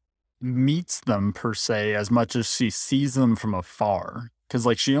never meets them per se as much as she sees them from afar. Because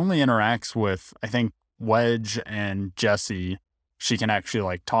like she only interacts with, I think, Wedge and Jesse she can actually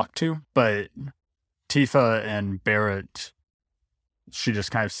like talk to. But Tifa and Barrett, she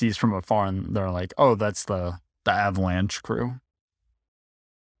just kind of sees from afar, and they're like, oh, that's the Avalanche crew.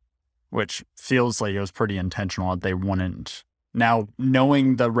 Which feels like it was pretty intentional that they wouldn't. Now,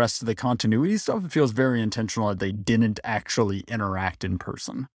 knowing the rest of the continuity stuff, it feels very intentional that they didn't actually interact in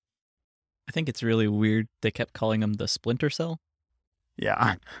person. I think it's really weird they kept calling them the Splinter Cell.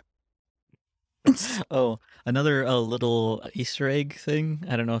 Yeah. Oh, another little Easter egg thing.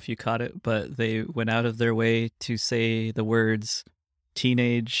 I don't know if you caught it, but they went out of their way to say the words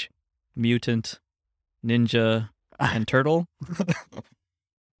teenage, mutant, ninja, and turtle.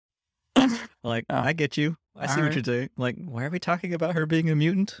 Like, I get you. I see what you're saying. Like, why are we talking about her being a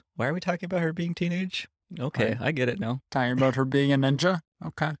mutant? Why are we talking about her being teenage? Okay, I get it now. Talking about her being a ninja?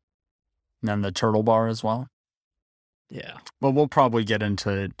 Okay. And then the turtle bar as well. Yeah. Well, we'll probably get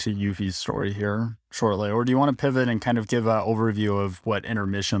into Yuffie's story here shortly. Or do you want to pivot and kind of give an overview of what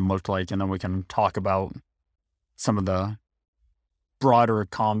Intermission looked like, and then we can talk about some of the broader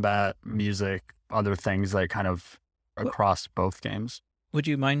combat, music, other things that kind of across both games? Would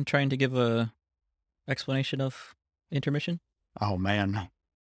you mind trying to give a explanation of Intermission? Oh, man.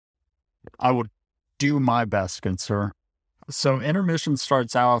 I would do my best, good sir. So Intermission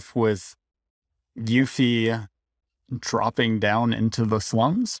starts off with Yuffie dropping down into the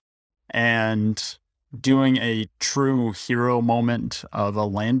slums and doing a true hero moment of a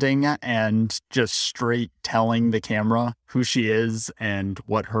landing and just straight telling the camera who she is and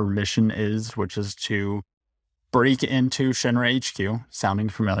what her mission is, which is to break into Shinra HQ, sounding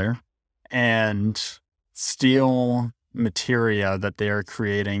familiar, and steal materia that they are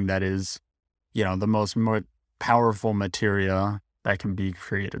creating that is, the most powerful materia that can be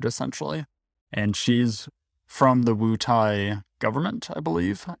created, essentially. And she's from the Wutai government, I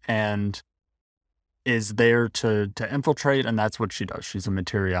believe, and is there to infiltrate, and that's what she does. She's a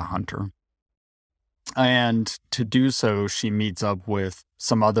materia hunter. And to do so, she meets up with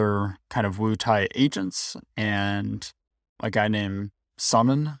some other kind of Wutai agents and a guy named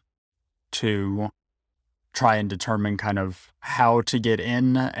Sunan to try and determine kind of how to get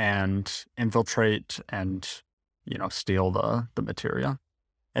in and infiltrate and, steal the materia.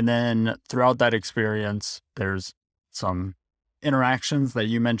 And then throughout that experience, there's some interactions that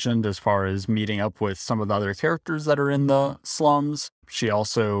you mentioned as far as meeting up with some of the other characters that are in the slums. She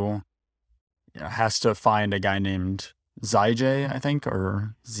also has to find a guy named Zijay, I think,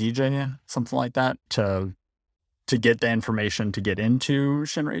 or ZJ, something like that, to get the information to get into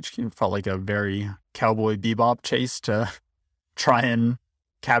Shinra HQ. It felt like a very Cowboy Bebop chase to try and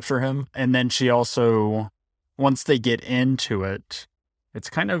capture him. And then she also, once they get into it, it's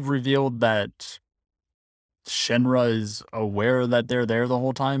kind of revealed that Shinra is aware that they're there the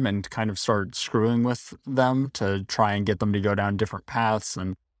whole time and kind of start screwing with them to try and get them to go down different paths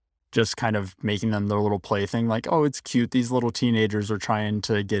and just kind of making them their little plaything, like, oh, it's cute. These little teenagers are trying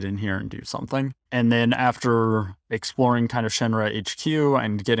to get in here and do something. And then after exploring kind of Shinra HQ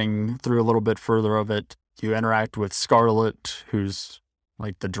and getting through a little bit further of it, you interact with Scarlet, who's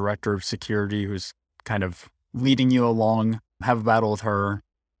like the director of security, who's kind of leading you along, have a battle with her.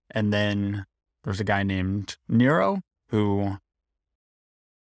 And then there's a guy named Nero, who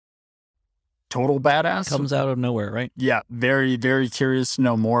total badass. Comes out of nowhere, right? Yeah, very, very curious to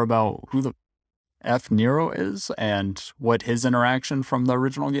know more about who the F Nero is and what his interaction from the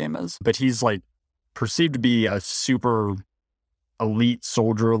original game is. But he's like perceived to be a super elite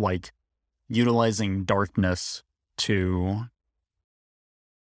soldier, like utilizing darkness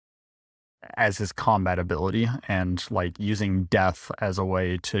as his combat ability and like using death as a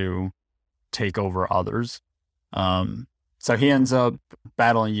way to take over others. So he ends up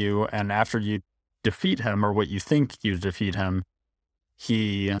battling you, and after you defeat him, or what you think you defeat him,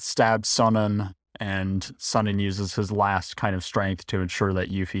 he stabs Sunan, and Sunan uses his last kind of strength to ensure that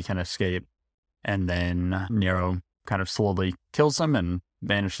Yuffie can escape. And then Nero kind of slowly kills him and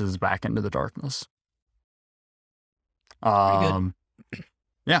vanishes back into the darkness.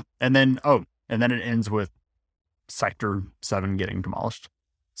 Yeah, and then it ends with Sector 7 getting demolished.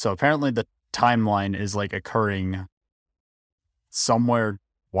 So apparently the timeline is like occurring somewhere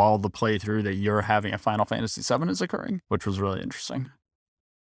while the playthrough that you're having at Final Fantasy VII is occurring, which was really interesting.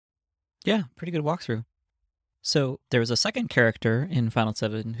 Yeah, pretty good walkthrough. So there was a second character in Final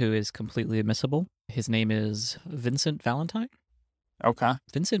 7 who is completely missable. His name is Vincent Valentine. Okay.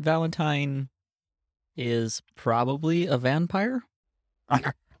 Vincent Valentine is probably a vampire.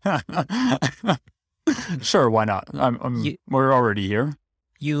 Sure, why not? We're already here.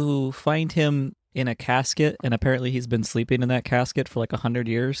 You find him in a casket, and apparently he's been sleeping in that casket for like 100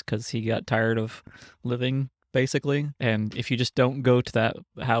 years because he got tired of living basically. And if you just don't go to that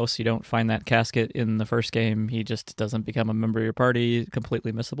house, you don't find that casket in the first game, he just doesn't become a member of your party,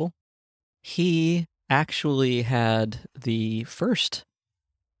 completely missable. He actually had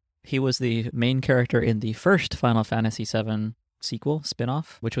he was the main character in the first Final Fantasy VII sequel,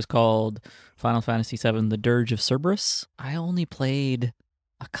 spin-off, which was called Final Fantasy VII The Dirge of Cerberus. I only played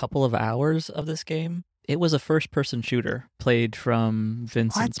a couple of hours of this game. It was a first-person shooter, played from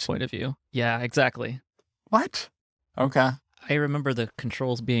Vincent's point of view. Yeah, exactly. What? Okay. I remember the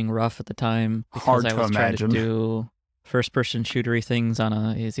controls being rough at the time because Hard I to was trying to imagine. do first-person shootery things on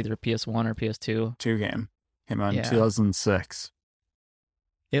it's either a PS1 or PS2. 2 game. Came out Yeah. in 2006.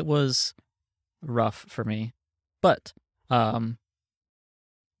 It was rough for me. But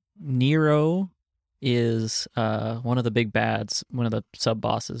Nero is one of the big bads, one of the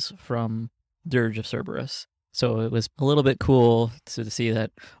sub-bosses from Dirge of Cerberus. So it was a little bit cool to see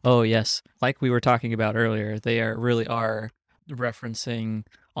that, oh yes, like we were talking about earlier, they really are referencing,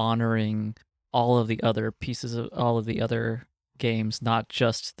 honoring all of the other pieces of all of the other games, not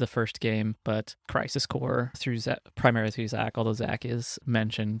just the first game, but Crisis Core primarily through Zack, although Zack is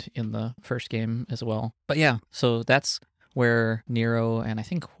mentioned in the first game as well. But yeah, so that's where Nero and I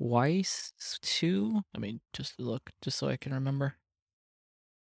think Weiss too. I mean, just look, just so I can remember.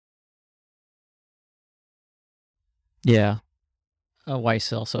 Yeah.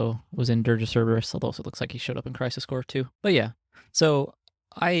 Weiss also was in Dirge of Cerberus, although it looks like he showed up in Crisis Core too. But yeah, so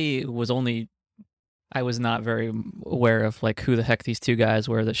I was not very aware of like who the heck these two guys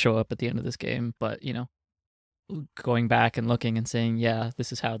were that show up at the end of this game. But, you know, going back and looking and saying, yeah,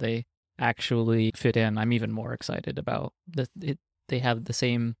 this is how they actually fit in, I'm even more excited about they have the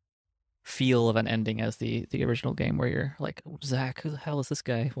same feel of an ending as the original game where you're like, oh, Zack, who the hell is this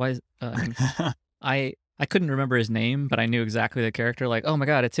guy? Why is I couldn't remember his name, but I knew exactly the character. Like, oh my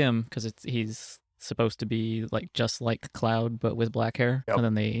god, it's him, because he's supposed to be like just like Cloud, but with black hair. Yep. And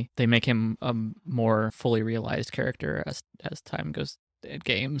then they make him a more fully realized character as time goes,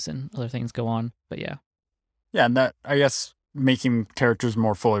 games and other things go on. But yeah, and that, I guess, making characters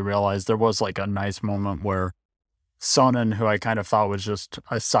more fully realized, there was like a nice moment where Sonnen, who I kind of thought was just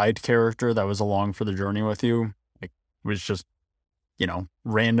a side character that was along for the journey with you, like was just, you know,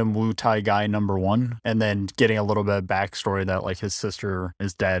 random Wutai guy number one, and then getting a little bit of backstory that like his sister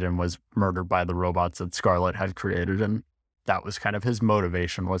is dead and was murdered by the robots that Scarlet had created, and that was kind of his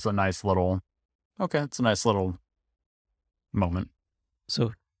motivation. Was a nice little, it's a nice little moment.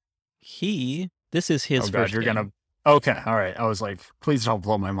 So this is his first game. Okay, all right. I was like, please don't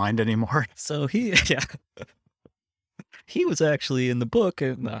blow my mind anymore. So he was actually in the book.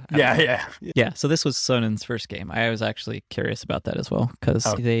 Yeah. So this was Sonnen's first game. I was actually curious about that as well, because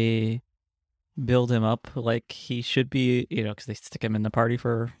they build him up like he should be, you know, because they stick him in the party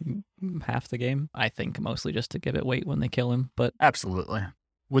for half the game. I think mostly just to give it weight when they kill him. But absolutely.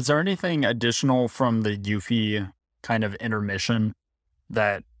 Was there anything additional from the Yuffie kind of intermission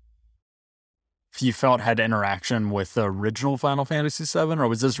that you felt had interaction with the original Final Fantasy VII, or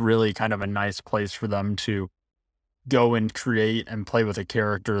was this really kind of a nice place for them to go and create and play with a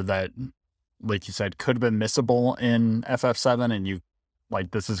character that, like you said, could have been missable in FF7, and you,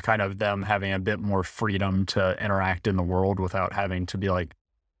 like, this is kind of them having a bit more freedom to interact in the world without having to be like,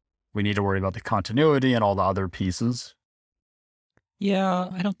 we need to worry about the continuity and all the other pieces? Yeah,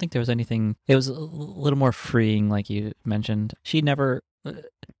 I don't think there was anything. It was a little more freeing, like you mentioned. She never...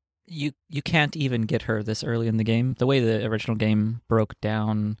 You can't even get her this early in the game. The way the original game broke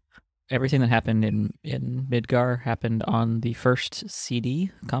down, everything that happened in Midgar happened on the first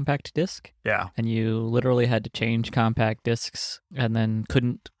CD compact disc. Yeah. And you literally had to change compact discs and then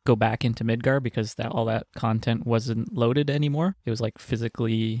couldn't go back into Midgar because all that content wasn't loaded anymore. It was like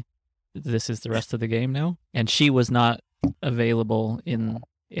physically, this is the rest of the game now. And she was not available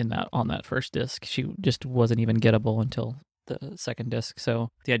on that first disc. She just wasn't even gettable until the second disc. So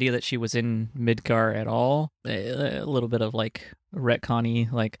the idea that she was in Midgar at all, a little bit of like retconny,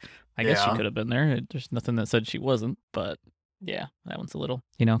 like I guess she could have been there. There's nothing that said she wasn't, but yeah, that one's a little,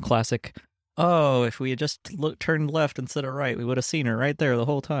 classic. Oh, if we had just turned left instead of right, we would have seen her right there the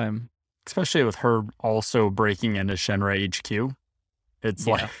whole time. Especially with her also breaking into Shenra HQ. It's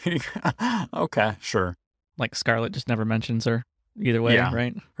like, okay, sure. Like Scarlet just never mentions her either way,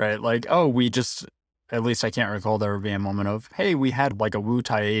 right? Right. Like, at least I can't recall there being a moment of, hey, we had like a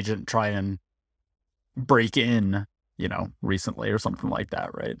Wutai agent try and break in, recently or something like that,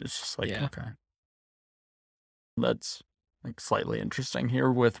 right? It's just like, okay. That's like slightly interesting here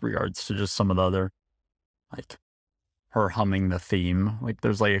with regards to just some of the other, like her humming the theme. Like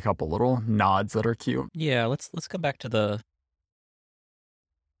there's like a couple little nods that are cute. Yeah, let's come back to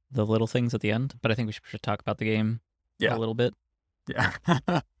the little things at the end, but I think we should talk about the game Yeah. a little bit. Yeah.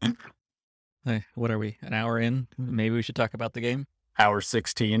 Hey, what are we, an hour in? Maybe we should talk about the game. Hour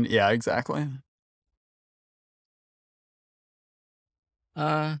 16. Yeah, exactly.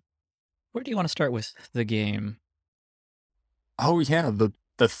 Where do you want to start with the game? Oh, yeah.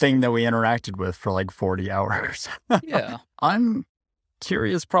 The thing that we interacted with for like 40 hours. Yeah. I'm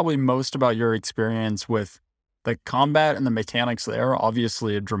curious probably most about your experience with the combat and the mechanics there.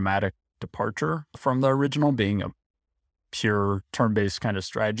 Obviously, a dramatic departure from the original, being a pure turn-based kind of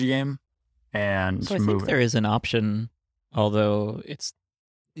strategy game. And So I think there is an option, although it's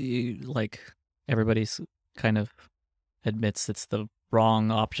like everybody's kind of admits it's the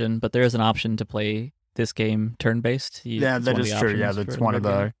wrong option, but there is an option to play this game turn-based. Yeah, that is true. Yeah, that's one of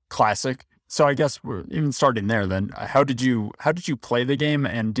the classic. So I guess we're even starting there then. How did you play the game,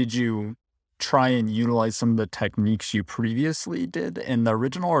 and did you try and utilize some of the techniques you previously did in the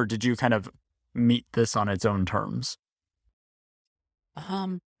original, or did you kind of meet this on its own terms?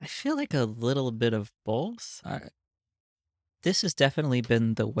 I feel like a little bit of both. This has definitely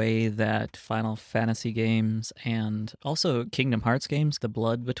been the way that Final Fantasy games and also Kingdom Hearts games, the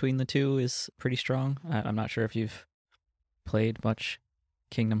blood between the two is pretty strong. I'm not sure if you've played much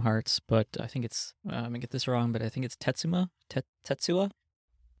Kingdom Hearts, but I think it's, I'm going to get this wrong, but I think it's Tetsuya?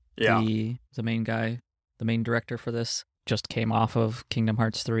 Yeah. The main guy, the main director for this, just came off of Kingdom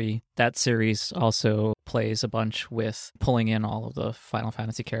Hearts 3. That series also plays a bunch with pulling in all of the Final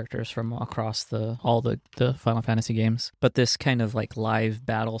Fantasy characters from across all the Final Fantasy games. But this kind of like live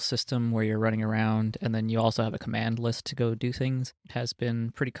battle system where you're running around and then you also have a command list to go do things has been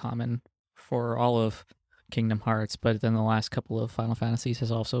pretty common for all of Kingdom Hearts, but then the last couple of Final Fantasies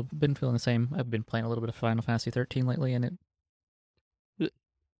has also been feeling the same. I've been playing a little bit of Final Fantasy 13 lately, and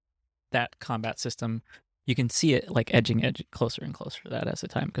that combat system, you can see it like edging closer and closer to that as the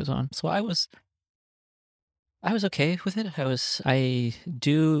time goes on. So I was okay with it.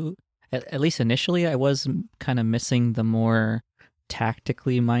 At least initially, I was kind of missing the more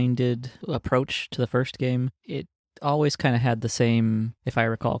tactically minded approach to the first game. It always kind of had the same, if I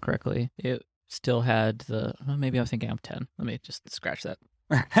recall correctly, it still had maybe I'm thinking I'm 10. Let me just scratch that.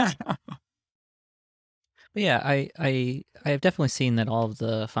 But yeah, I have definitely seen that all of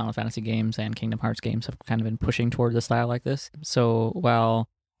the Final Fantasy games and Kingdom Hearts games have kind of been pushing toward a style like this. So while,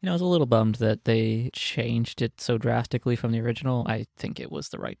 I was a little bummed that they changed it so drastically from the original, I think it was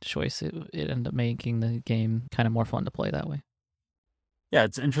the right choice. It ended up making the game kind of more fun to play that way. Yeah,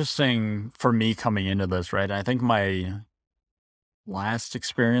 it's interesting for me coming into this, right? I think my last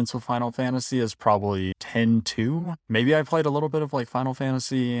experience with Final Fantasy is probably 10-2. Maybe I played a little bit of like Final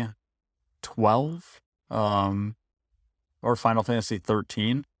Fantasy 12. Or Final Fantasy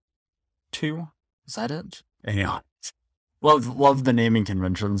 13, 2. Is that it? Yeah. Love the naming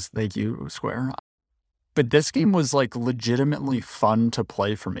conventions. Thank you, Square. But this game was like legitimately fun to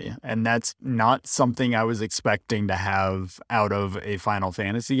play for me, and that's not something I was expecting to have out of a Final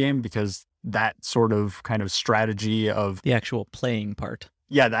Fantasy game, because that sort of kind of strategy of the actual playing part.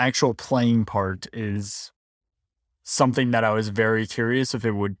 Yeah, the actual playing part is something that I was very curious if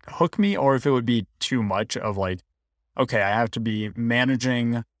it would hook me or if it would be too much of like, okay, I have to be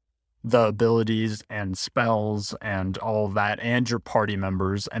managing the abilities and spells and all of that and your party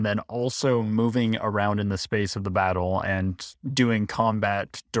members, and then also moving around in the space of the battle and doing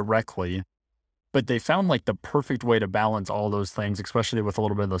combat directly. But they found like the perfect way to balance all those things, especially with a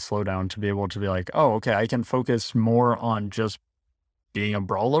little bit of the slowdown, to be able to be like, oh, okay, I can focus more on just being a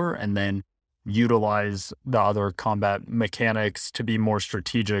brawler and then utilize the other combat mechanics to be more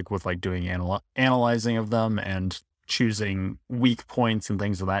strategic with like doing analyzing of them and choosing weak points and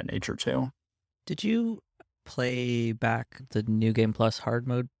things of that nature too. Did you play back the New Game Plus hard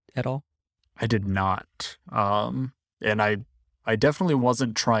mode at all? I did not. And I definitely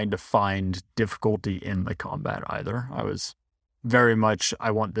wasn't trying to find difficulty in the combat either. I was very much, I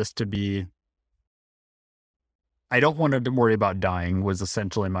want this to be, I don't want to worry about dying was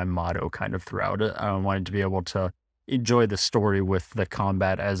essentially my motto kind of throughout it. I wanted to be able to enjoy the story with the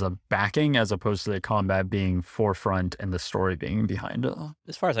combat as a backing, as opposed to the combat being forefront and the story being behind it.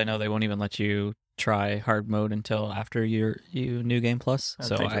 As far as I know, they won't even let you try hard mode until after you New Game Plus.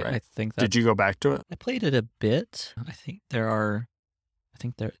 So I think that. Did you go back to it? I played it a bit. I think the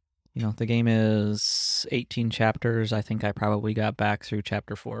game is 18 chapters. I think I probably got back through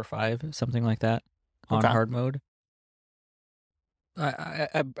chapter 4 or 5, something like that, on hard mode.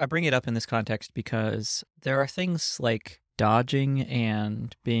 I bring it up in this context because there are things like dodging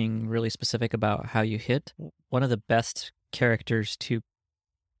and being really specific about how you hit. One of the best characters to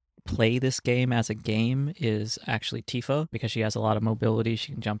play this game as a game is actually Tifa, because she has a lot of mobility.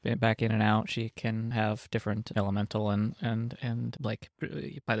 She can jump back in and out. She can have different elemental and like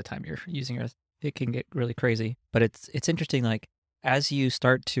by the time you're using her, it can get really crazy. But it's interesting, like as you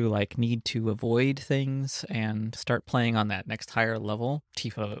start to like need to avoid things and start playing on that next higher level,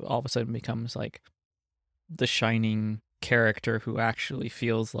 Tifa all of a sudden becomes like the shining character who actually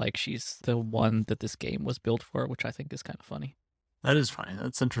feels like she's the one that this game was built for, which I think is kind of funny. That is funny.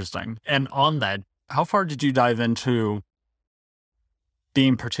 That's interesting. And on that, how far did you dive into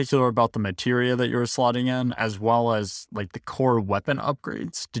being particular about the materia that you were slotting in, as well as like the core weapon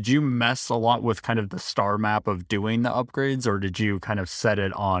upgrades? Did you mess a lot with kind of the star map of doing the upgrades, or did you kind of set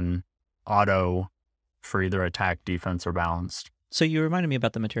it on auto for either attack, defense, or balanced? So you reminded me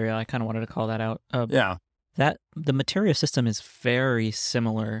about the materia. I kind of wanted to call that out. Yeah. That the materia system is very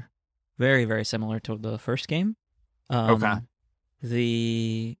similar, very, very similar to the first game. Okay.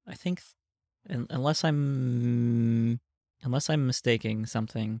 I think, unless I'm mistaking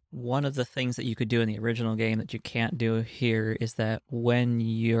something, one of the things that you could do in the original game that you can't do here is that when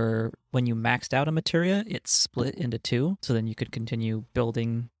you maxed out a materia, it's split into two, so then you could continue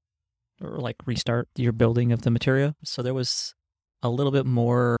building or like restart your building of the materia. So there was a little bit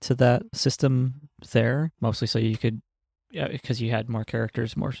more to that system there, mostly so you could, yeah, because you had more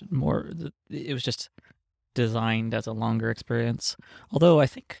characters, more. It was just designed as a longer experience. Although I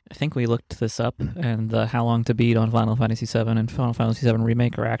think we looked this up, and the How Long to Beat on Final Fantasy VII and Final Fantasy VII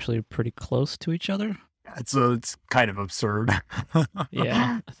Remake are actually pretty close to each other. It's kind of absurd.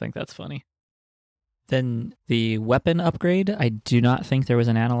 Yeah, I think that's funny. Then the weapon upgrade, I do not think there was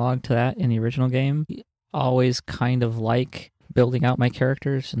an analog to that in the original game. I always kind of like building out my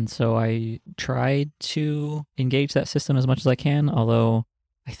characters, and so I tried to engage that system as much as I can, although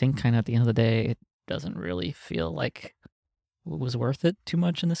I think kind of at the end of the day, it doesn't really feel like it was worth it too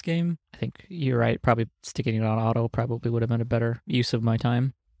much in this game. I think you're right. Probably sticking it on auto probably would have been a better use of my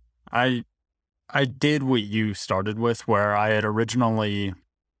time. I did what you started with, where I had originally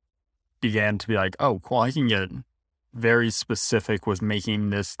began to be like, oh, cool, I can get very specific with making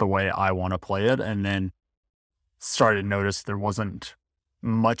this the way I want to play it, and then started to notice there wasn't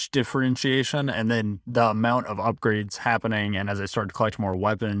much differentiation, and then the amount of upgrades happening, and as I started to collect more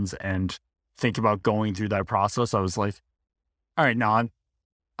weapons and think about going through that process, I was like, all right, now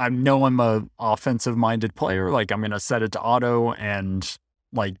I know I'm a offensive minded player. Like, I'm going to set it to auto, and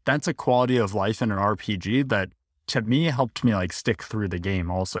like, that's a quality of life in an RPG that to me helped me like stick through the game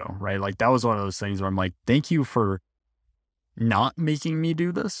also, right? Like, that was one of those things where I'm like, thank you for not making me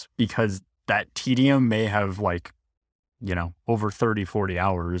do this, because that tedium may have like, you know, over 30, 40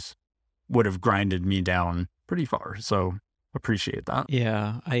 hours would have grinded me down pretty far. So appreciate that.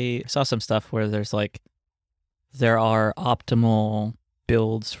 Yeah, I saw some stuff where there are optimal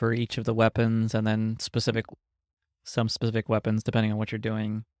builds for each of the weapons, and then some specific weapons depending on what you're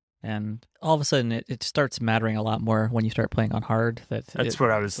doing. And all of a sudden, it starts mattering a lot more when you start playing on hard. That's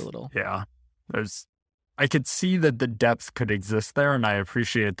what I was. Yeah, I could see that the depth could exist there, and I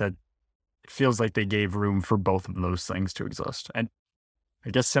appreciate that. It feels like they gave room for both of those things to exist, and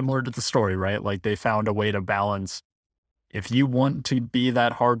I guess similar to the story, right? Like, they found a way to balance. If you want to be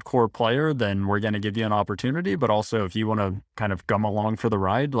that hardcore player, then we're going to give you an opportunity. But also, if you want to kind of come along for the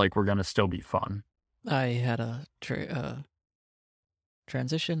ride, like, we're going to still be fun. I had a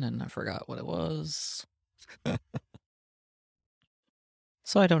transition, and I forgot what it was.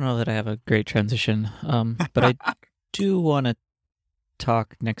 So I don't know that I have a great transition. But I do want to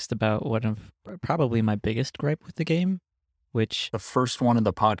talk next about one of probably my biggest gripe with the game, which... The first one in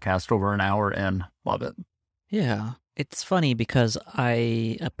the podcast over an hour in. Love it. Yeah. It's funny because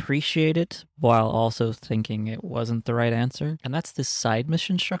I appreciate it while also thinking it wasn't the right answer. And that's this side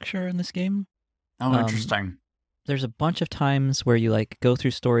mission structure in this game. Oh, interesting. There's a bunch of times where you like go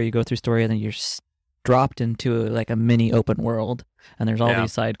through story, and then you're dropped into like a mini open world. And there's all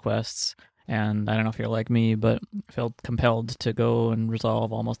these side quests. And I don't know if you're like me, but I felt compelled to go and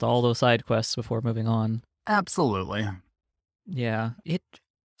resolve almost all those side quests before moving on. Absolutely. Yeah.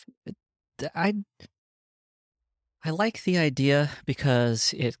 I like the idea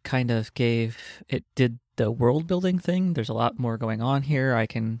because it did the world building thing. There's a lot more going on here. I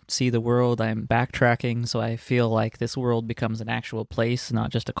can see the world. I'm backtracking, so I feel like this world becomes an actual place,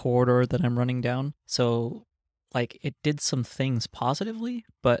 not just a corridor that I'm running down. So, like, it did some things positively,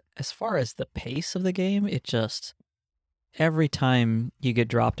 but as far as the pace of the game, it just, every time you get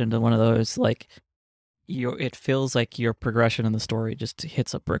dropped into one of those, like, it feels like your progression in the story just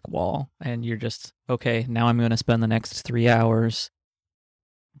hits a brick wall, and you're just, okay, now I'm going to spend the next 3 hours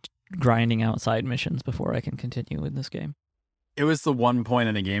grinding out side missions before I can continue in this game. it was the one point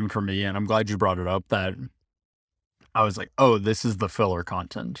in the game for me, and I'm glad you brought it up, that I was like, oh, this is the filler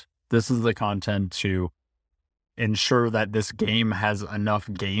content. This is the content to ensure that this game has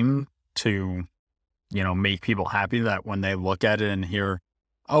enough game to, make people happy, that when they look at it and hear,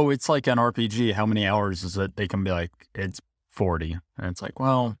 oh, it's like an RPG, how many hours is it? They can be like, it's 40. And it's like,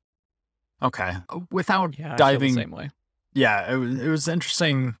 well, okay. Without Yeah, I feel diving. the same way. Yeah, it was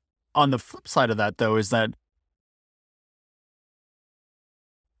interesting. On the flip side of that, though, is that,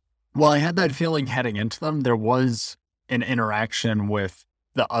 well, I had that feeling heading into them. There was an interaction with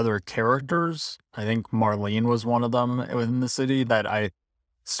the other characters. I think Marlene was one of them within the city that I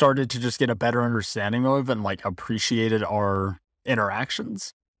started to just get a better understanding of and like appreciated our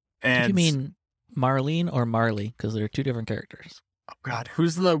interactions. And Did you mean Marlene or Marley? Because they're two different characters. oh God,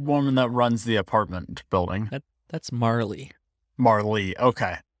 who's the woman that runs the apartment building? That's Marley. Marley.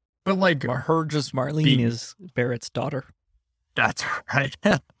 Okay. But like her just Marlene being- is Barrett's daughter. That's right.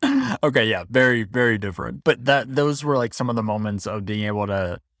 Okay, yeah, very, very different. But those were like some of the moments of being able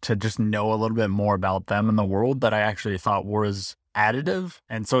to just know a little bit more about them and the world that I actually thought was additive.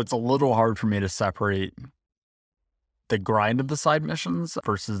 And so it's a little hard for me to separate the grind of the side missions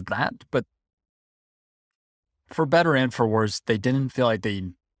versus that. But for better and for worse, they didn't feel like they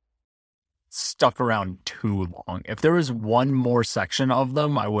stuck around too long. If there was one more section of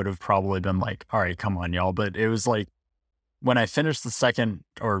them, I would have probably been like, all right, come on, y'all. But it was like, when I finished the second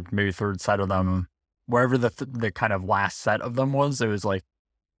or maybe third set of them, wherever the kind of last set of them was, it was like,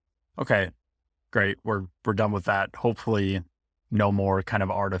 okay, great, we're done with that. Hopefully no more kind of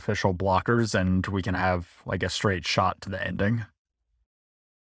artificial blockers and we can have like a straight shot to the ending.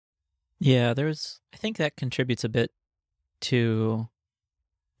 Yeah, I think that contributes a bit to,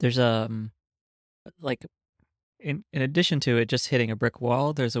 there's like, in addition to it just hitting a brick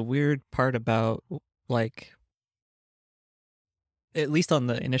wall, there's a weird part about, like, at least on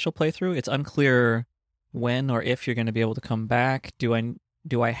the initial playthrough, it's unclear when or if you're going to be able to come back. Do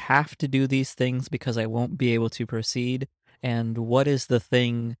I have to do these things because I won't be able to proceed? And what is the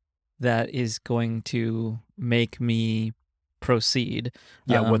thing that is going to make me proceed?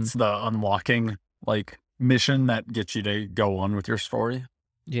 Yeah, what's the unlocking like mission that gets you to go on with your story?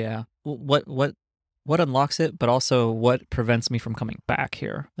 Yeah. What unlocks it, but also what prevents me from coming back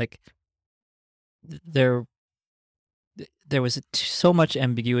here? Like, there was so much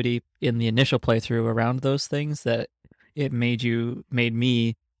ambiguity in the initial playthrough around those things that it made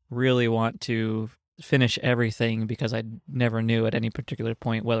me really want to finish everything because I never knew at any particular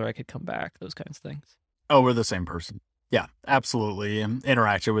point whether I could come back, those kinds of things. Oh, we're the same person. Yeah, absolutely.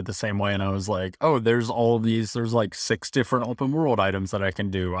 Interacted with the same way. And I was like, oh, there's all of these. There's like 6 different open world items that I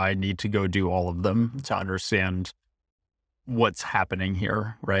can do. I need to go do all of them to understand what's happening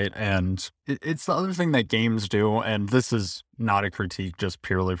here, right? And it's the other thing that games do, and this is not a critique just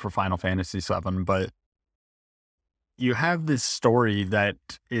purely for Final Fantasy VII, but you have this story that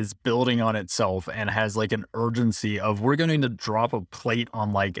is building on itself and has like an urgency of, we're going to drop a plate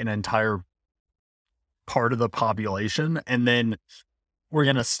on like an entire part of the population, and then we're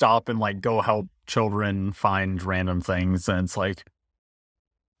going to stop and like go help children find random things. And it's like,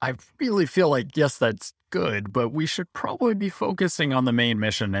 I really feel like, yes, that's good, but we should probably be focusing on the main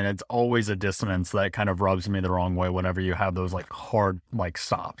mission. And it's always a dissonance that kind of rubs me the wrong way whenever you have those like hard like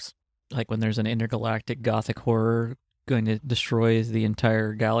stops. Like when there's an intergalactic gothic horror going to destroy the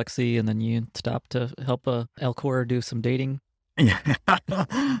entire galaxy, and then you stop to help Elcor do some dating. Yeah,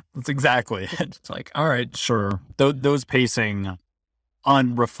 that's exactly it. It's like, all right, sure. Those pacing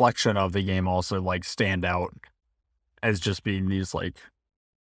on reflection of the game also like stand out as just being these like,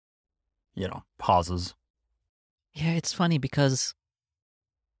 pauses. Yeah, it's funny because,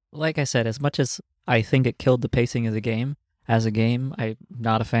 like I said, as much as I think it killed the pacing of the game, as a game, I'm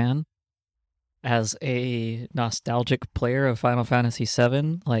not a fan. As a nostalgic player of Final Fantasy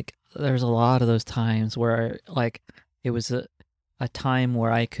VII, like, there's a lot of those times where, like, it was a time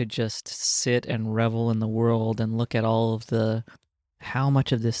where I could just sit and revel in the world and look at all of how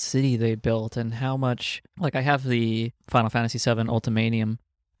much of this city they built and how much, like, I have the Final Fantasy VII Ultimanium,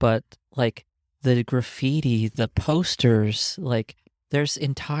 but, like, the graffiti, the posters, like, there's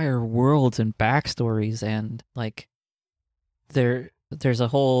entire worlds and backstories, and, like, there's a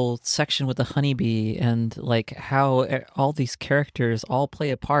whole section with the honeybee, and, like, how all these characters all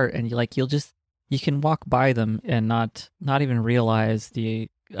play a part, and, like, you can walk by them and not even realize the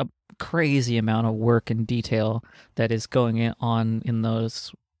crazy amount of work and detail that is going on in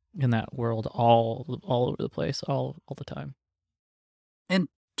that world all over the place, all the time. And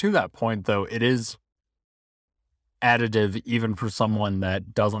to that point, though, it is additive even for someone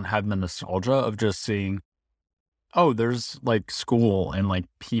that doesn't have the nostalgia of just seeing, oh, there's like school and like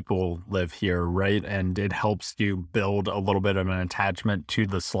people live here, right? And it helps you build a little bit of an attachment to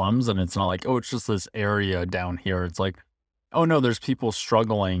the slums. And it's not like, oh, it's just this area down here. It's like, oh no, there's people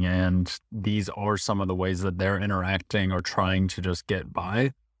struggling, and these are some of the ways that they're interacting or trying to just get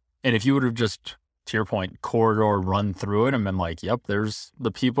by. And if you would have just, to your point, corridor run through it and been like, yep, there's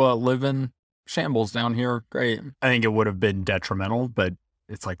the people that live in shambles down here, great, I think it would have been detrimental. But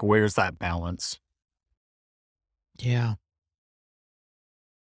it's like, where's that balance? Yeah.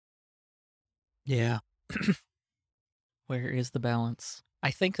 Yeah. Where is the balance?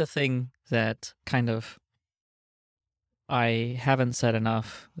 I think the thing that kind of I haven't said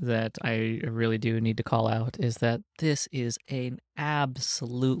enough that I really do need to call out is that this is an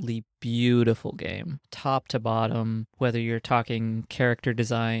absolutely beautiful game, top to bottom, whether you're talking character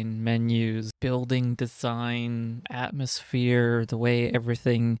design, menus, building design, atmosphere, the way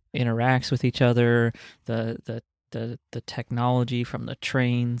everything interacts with each other, the technology from the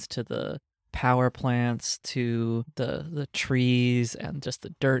trains to the power plants to the trees and just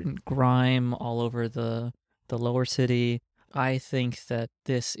the dirt and grime all over the lower city. I think that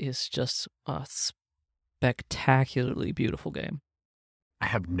this is just a spectacularly beautiful game. I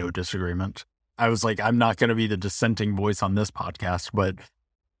have no disagreement. I was like, I'm not going to be the dissenting voice on this podcast, but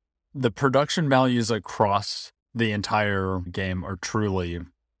the production values across the entire game are truly,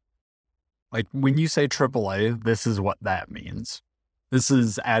 like, when you say AAA, this is what that means. This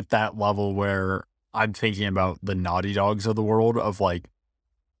is at that level where I'm thinking about the Naughty Dogs of the world of like,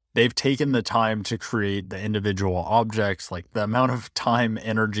 they've taken the time to create the individual objects. Like the amount of time,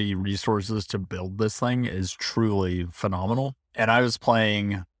 energy, resources to build this thing is truly phenomenal. And I was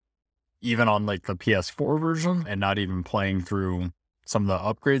playing even on like the PS4 version and not even playing through some of the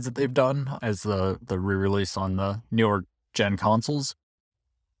upgrades that they've done as the re-release on the newer gen consoles.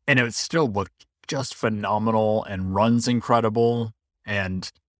 And it still looked just phenomenal and runs incredible. And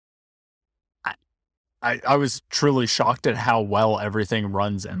I was truly shocked at how well everything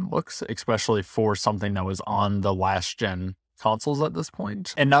runs and looks, especially for something that was on the last gen consoles at this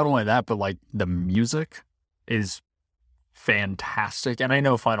point. And not only that, but like the music is fantastic. And I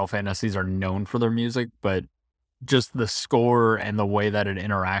know Final Fantasies are known for their music, but just the score and the way that it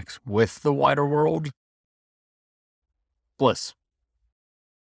interacts with the wider world, bliss.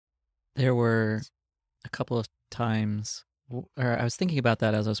 There were a couple of times, or I was thinking about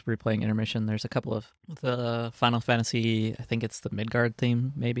that as I was replaying Intermission. There's a couple of the Final Fantasy, I think it's the Midgard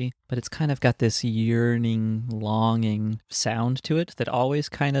theme, maybe, but it's kind of got this yearning, longing sound to it that always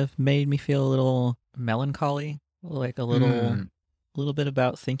kind of made me feel a little melancholy, like a little bit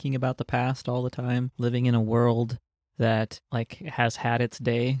about thinking about the past all the time, living in a world that like has had its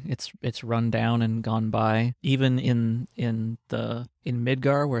day, it's run down and gone by. Even in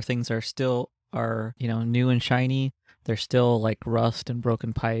Midgar, where things are still new and shiny, there's still like rust and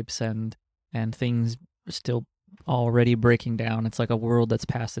broken pipes and things still already breaking down. It's like a world that's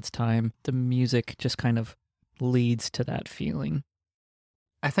past its time. The music just kind of leads to that feeling.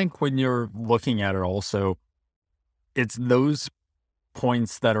 I think when you're looking at it also, it's those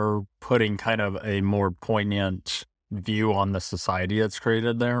points that are putting kind of a more poignant view on the society that's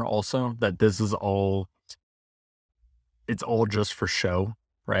created there also, that this is all, it's all just for show.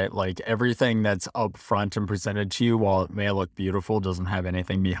 Right? Like everything that's up front and presented to you, while it may look beautiful, doesn't have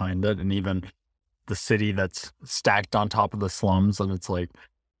anything behind it. And even the city that's stacked on top of the slums, and it's like,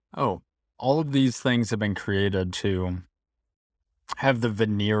 oh, all of these things have been created to have the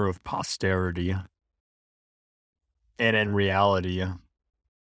veneer of posterity. And in reality,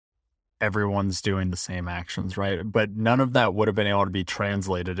 everyone's doing the same actions, right? But none of that would have been able to be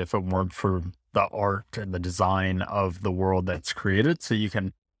translated if it weren't for the art and the design of the world that's created. So you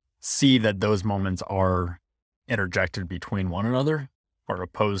can see that those moments are interjected between one another or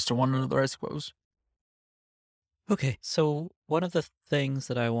opposed to one another, I suppose. Okay, so one of the things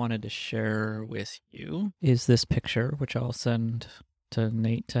that I wanted to share with you is this picture, which I'll send to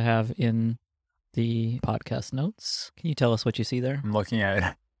Nate to have in the podcast notes. Can you tell us what you see there? I'm looking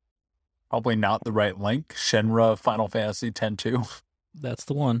at probably not the right link. Shinra Final Fantasy X-2. That's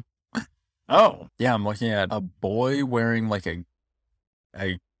the one. Oh, yeah, I'm looking at a boy wearing like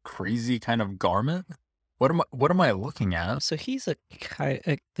a crazy kind of garment. What am I looking at? So he's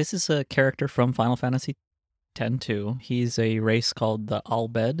this is a character from Final Fantasy X-2. He's a race called the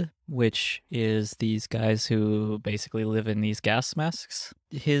Albed, which is these guys who basically live in these gas masks.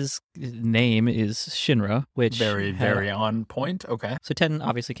 His name is Shinra, which very on point. Okay. So 10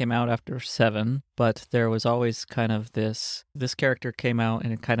 obviously came out after 7, but there was always kind of this character came out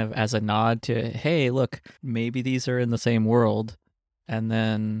and kind of as a nod to, hey, look, maybe these are in the same world. And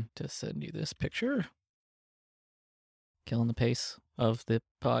then to send you this picture. killing the pace of the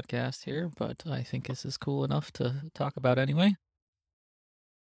podcast here, but I think this is cool enough to talk about anyway.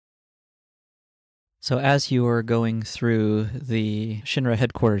 So as you are going through the Shinra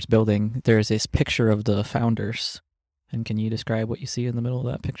headquarters building, there's this picture of the founders. And can you describe what you see in the middle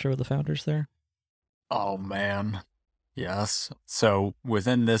of that picture of the founders there? Oh, man. Yes. So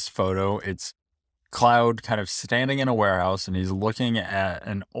within this photo, it's Cloud kind of standing in a warehouse, and he's looking at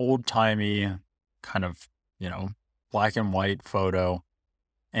an old-timey kind of, black and white photo.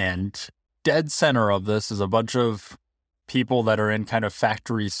 And dead center of this is a bunch of people that are in kind of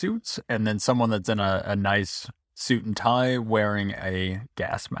factory suits, and then someone that's in a nice suit and tie wearing a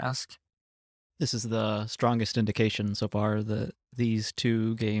gas mask. This is the strongest indication so far that these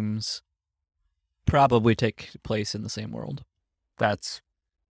two games probably take place in the same world. That's...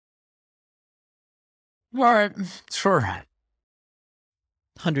 all right, sure.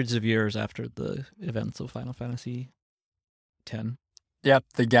 Hundreds of years after the events of Final Fantasy X. Yep,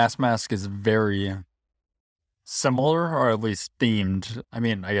 the gas mask is very similar, or at least themed. I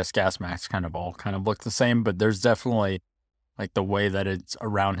mean, I guess gas masks all look the same, but there's definitely, like, the way that it's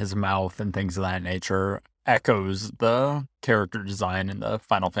around his mouth and things of that nature echoes the character design in the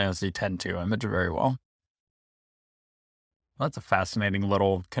Final Fantasy X-2 image very well. That's a fascinating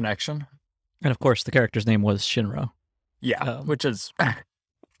little connection. And of course, the character's name was Shinra. Yeah, which is...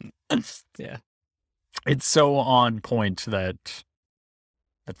 yeah. It's so on point that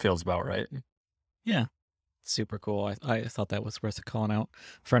it feels about right. Yeah. Super cool. I thought that was worth calling out.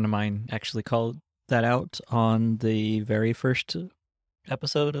 A friend of mine actually called that out on the very first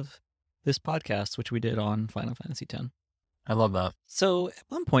episode of this podcast, which we did on Final Fantasy X. I love that. So at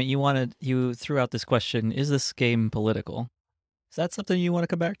one point you threw out this question, is this game political? Is that something you want to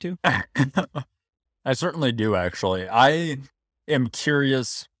come back to? I certainly do, actually. I am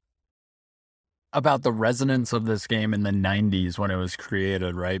curious about the resonance of this game in the 90s when it was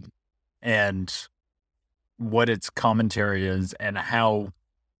created, right? And what its commentary is, and how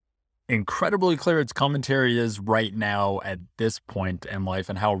incredibly clear its commentary is right now at this point in life,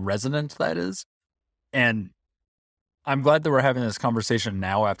 and how resonant that is. And I'm glad that we're having this conversation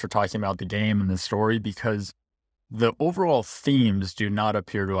now after talking about the game and the story, because the overall themes do not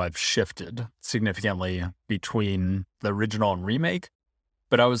appear to have shifted significantly between the original and remake.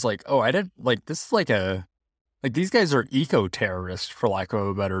 But I was like, oh, I didn't, like, this is like these guys are eco-terrorists, for lack of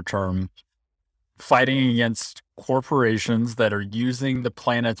a better term, fighting against corporations that are using the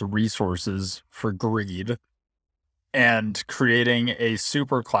planet's resources for greed and creating a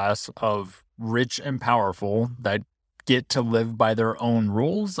superclass of rich and powerful that get to live by their own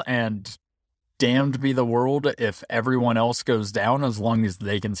rules, and damned be the world if everyone else goes down as long as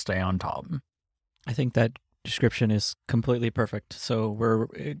they can stay on top. I think that description is completely perfect. So we're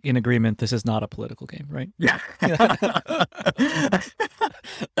in agreement. This is not a political game, right? Yeah.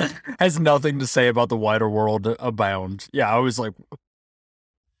 Has nothing to say about the wider world abound. Yeah, I was like,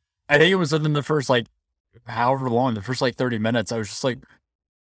 I think it was within the first, however long, the first, 30 minutes, I was just like,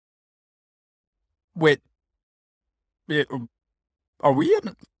 wait, are we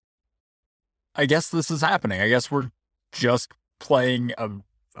in... I guess this is happening. I guess we're just playing a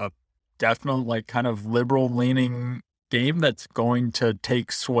definite, kind of liberal-leaning game that's going to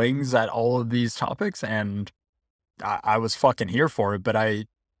take swings at all of these topics, and I was fucking here for it, but I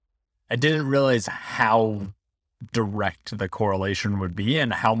didn't realize how direct the correlation would be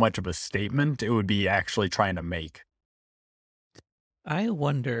and how much of a statement it would be actually trying to make. I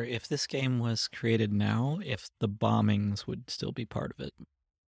wonder if this game was created now, if the bombings would still be part of it.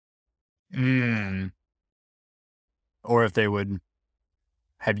 Or if they would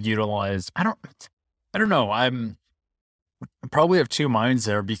have utilized... I don't know. I probably have two minds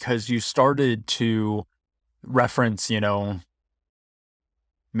there, because you started to reference,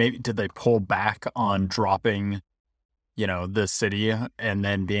 maybe did they pull back on dropping, the city and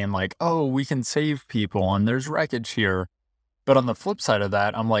then being like, oh, we can save people and there's wreckage here. But on the flip side of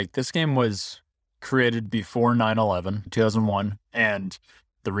that, I'm like, this game was created before 9/11, 2001, and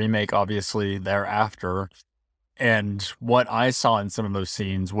the remake obviously thereafter. And what I saw in some of those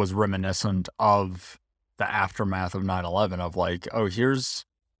scenes was reminiscent of the aftermath of 9/11, of like, oh, here's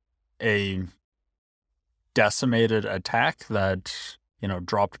a decimated attack that,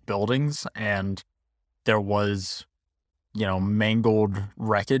 dropped buildings, and there was, mangled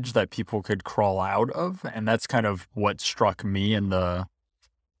wreckage that people could crawl out of. And that's kind of what struck me in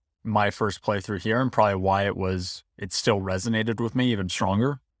my first playthrough here, and probably why it still resonated with me even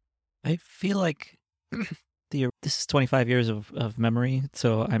stronger. I feel like this is 25 years of memory,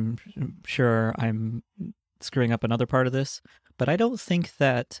 so I'm sure I'm screwing up another part of this, but I don't think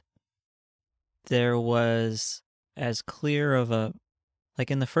that there was as clear of a,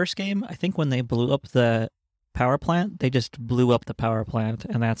 like in the first game, I think when they blew up the power plant, they just blew up the power plant,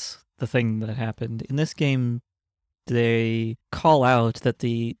 and that's the thing that happened. In this game, they call out that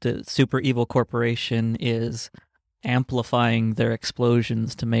the super evil corporation is amplifying their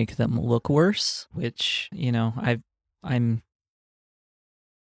explosions to make them look worse, which, you know, I don't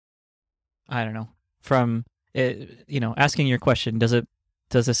know. From it, you know, asking your question, does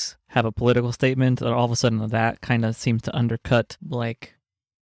this have a political statement? Or all of a sudden that kind of seems to undercut, like,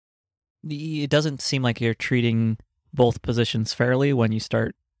 it doesn't seem like you're treating both positions fairly when you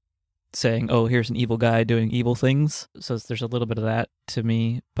start saying, oh, here's an evil guy doing evil things. So there's a little bit of that to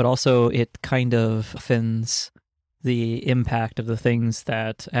me, but also it kind of offends the impact of the things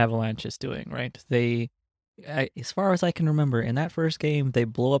that Avalanche is doing, right? As far as I can remember, in that first game, they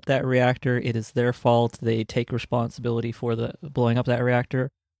blow up that reactor. It is their fault. They take responsibility for the blowing up that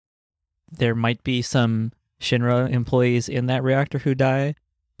reactor. There might be some Shinra employees in that reactor who die,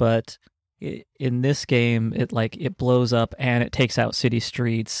 but in this game, it blows up and it takes out city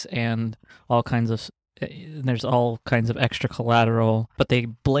streets and there's all kinds of extra collateral, but they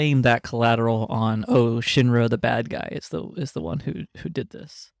blame that collateral on, Shinra, the bad guy, is the one who did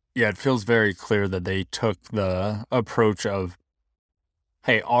this. Yeah, it feels very clear that they took the approach of,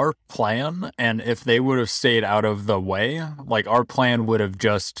 hey, our plan, and if they would have stayed out of the way, like our plan would have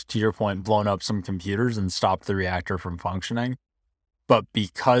just, to your point, blown up some computers and stopped the reactor from functioning. But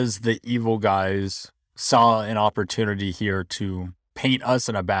because the evil guys saw an opportunity here to paint us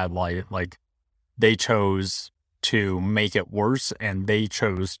in a bad light, like they chose to make it worse and they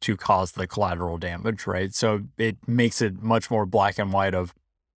chose to cause the collateral damage, right? So it makes it much more black and white of,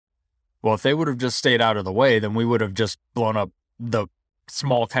 well, if they would have just stayed out of the way, then we would have just blown up the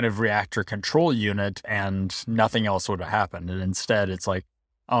small kind of reactor control unit and nothing else would have happened. And instead, it's like,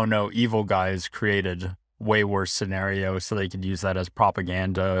 oh no, evil guys created way worse scenario so they could use that as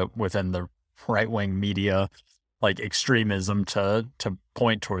propaganda within the right-wing media, like extremism to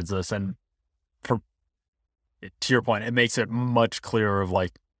point towards this. And to your point, it makes it much clearer of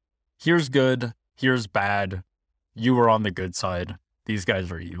like, here's good, here's bad, you were on the good side, these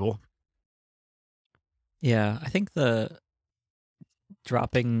guys are evil. Yeah, I think the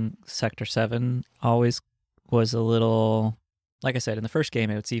dropping Sector 7 always was a little, like I said, in the first game,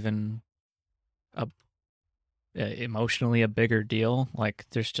 it's even emotionally a bigger deal. Like,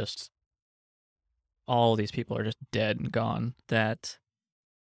 there's just, all these people are just dead and gone. That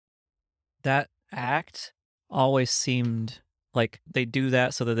act always seemed like they do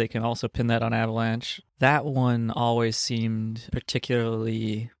that so that they can also pin that on Avalanche. That one always seemed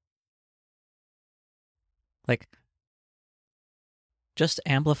particularly like just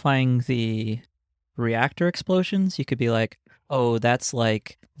amplifying the reactor explosions. You could be like, oh, that's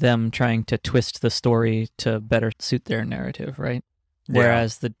like them trying to twist the story to better suit their narrative, right? Yeah.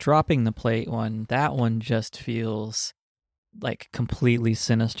 Whereas the dropping the plate one, that one just feels like completely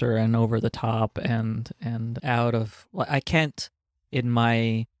sinister and over the top and out of, I can't in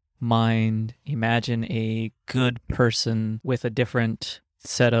my mind imagine a good person with a different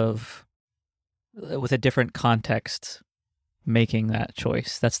context making that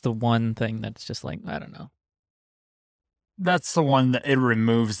choice. That's the one thing that's just like, I don't know. That's the one that it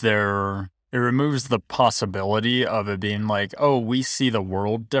removes the possibility of it being like, oh, we see the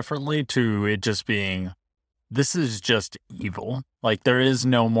world differently, to it just being, this is just evil. Like, there is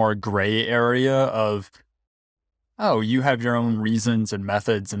no more gray area of, oh, you have your own reasons and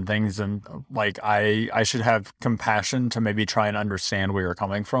methods and things, and like, I should have compassion to maybe try and understand where you're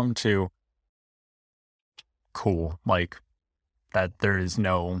coming from, to cool, like, that there is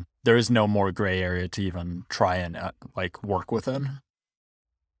no more gray area to even try and like work within.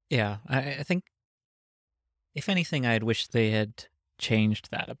 Yeah, I think if anything, I'd wish they had changed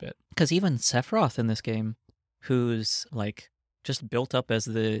that a bit, because even Sephiroth in this game, who's like just built up as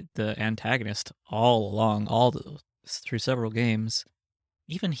the antagonist all along, through several games,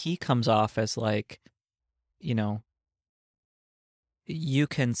 even he comes off as like, you know, you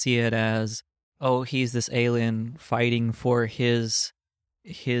can see it as, oh, he's this alien fighting for his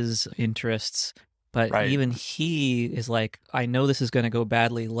interests, but right. Even he is like, I know this is going to go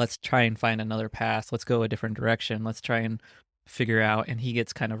badly, let's try and find another path, let's go a different direction, let's try and figure out, and he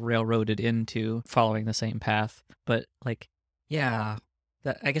gets kind of railroaded into following the same path. But like, yeah,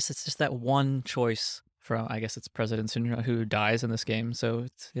 that, I guess it's just that one choice from, I guess it's President Shinra who dies in this game, so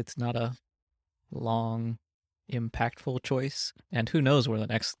it's not a long impactful choice, and who knows where the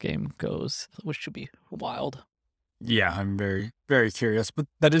next game goes, which should be wild. Yeah, I'm very, very curious, but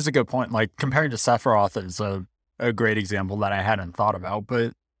that is a good point. Like, comparing to Sephiroth is a great example that I hadn't thought about,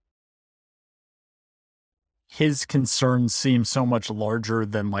 but his concerns seem so much larger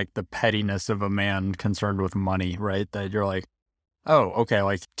than like the pettiness of a man concerned with money, right? That you're like, oh, okay,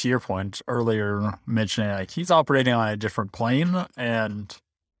 like to your point earlier mentioning like he's operating on a different plane and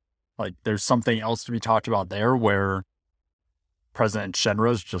like there's something else to be talked about there where President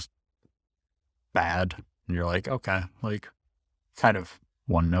Shenron's just bad. And you're like, okay, like kind of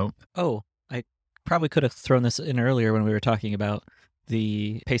one note. Oh, I probably could have thrown this in earlier when we were talking about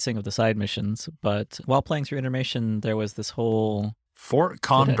the pacing of the side missions, but while playing through Intermission, there was this whole Fort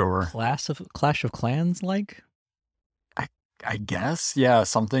Condor. Clash of Clans like? I guess, yeah,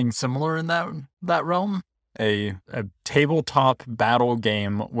 something similar in that realm. A tabletop battle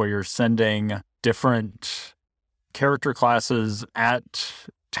game where you're sending different character classes at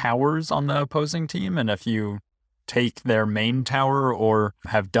towers on the opposing team, and if you take their main tower or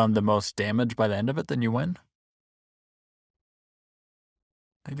have done the most damage by the end of it, then you win.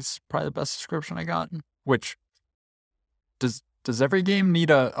 I think it's probably the best description I got. Which, does every game need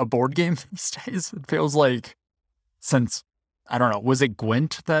a board game these days? It feels like, since, I don't know, was it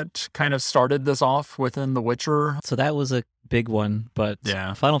Gwent that kind of started this off within The Witcher? So that was a big one, but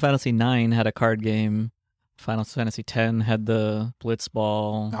Yeah. Final Fantasy IX had a card game. Final Fantasy X had the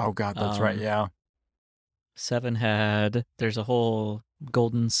Blitzball. Oh god, that's right, yeah. 7 had, there's a whole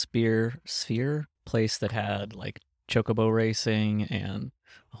Golden Sphere place that had like chocobo racing and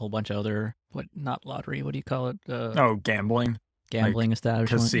a whole bunch of other, not lottery, what do you call it? Gambling. Gambling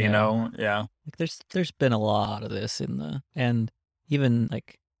establishment. Casino, yeah. Like there's been a lot of this and even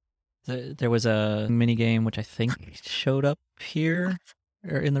like there was a mini game which I think showed up here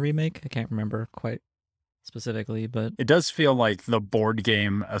or in the remake. I can't remember quite specifically, but It does feel like the board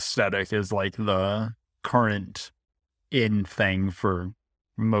game aesthetic is like the current in thing for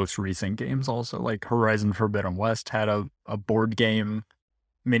most recent games also. Like Horizon Forbidden West had a board game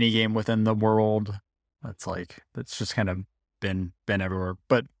mini game within the world. That's just kind of been everywhere.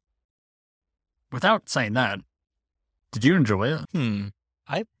 But without saying that, did you enjoy it?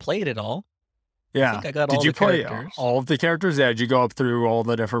 I played it all. Yeah. I think I got did all you the play characters. all of the characters? Yeah, did you go up through all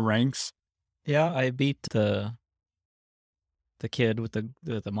the different ranks? Yeah, I beat the kid with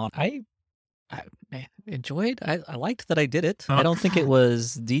the mon. I enjoyed. I liked that I did it. I don't think it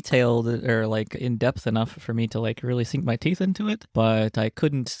was detailed or like in depth enough for me to like really sink my teeth into it, but I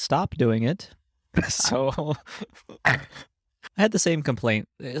couldn't stop doing it. So I had the same complaint.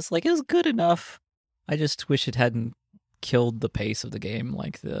 It's like it was good enough. I just wish it hadn't killed the pace of the game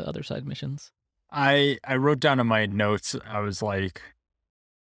like the other side missions. I wrote down in my notes, I was like,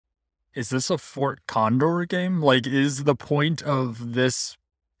 is this a Fort Condor game? Like, is the point of this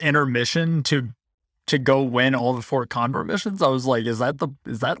intermission to go win all the Fort Condor missions? I was like, is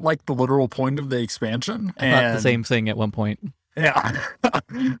that like the literal point of the expansion? I thought the same thing at one point. Yeah.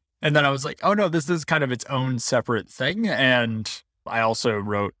 And then I was like, oh no, this is kind of its own separate thing. And I also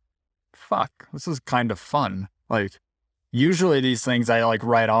wrote, fuck, this is kind of fun. Like, usually these things I like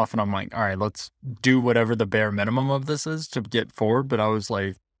write off and I'm like, all right, let's do whatever the bare minimum of this is to get forward. But I was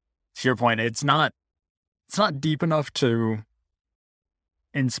like, to your point, it's not deep enough to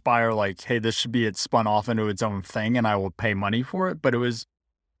inspire like, hey, this should be it spun off into its own thing and I will pay money for it. But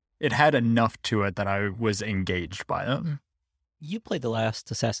it had enough to it that I was engaged by it. You played the last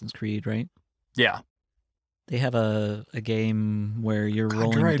Assassin's Creed, right? Yeah. They have a game where you're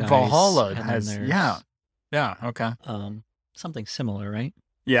rolling You're right, dice. Valhalla and then has, there's, yeah, okay. Something similar, right?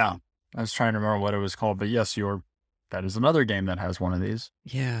 Yeah, I was trying to remember what it was called, but yes, that is another game that has one of these.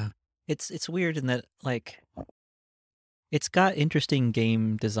 Yeah. It's weird in that, like, it's got interesting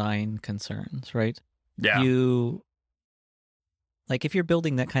game design concerns, right? Yeah. Like, if you're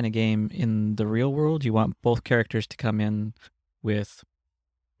building that kind of game in the real world, you want both characters to come in with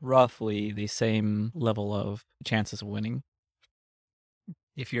roughly the same level of chances of winning.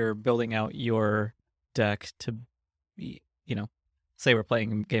 If you're building out your deck to be, say we're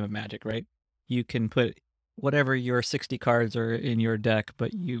playing a game of Magic, right? You can put whatever your 60 cards are in your deck,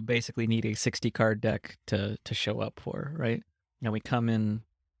 but you basically need a 60 card deck to show up for, right? We come in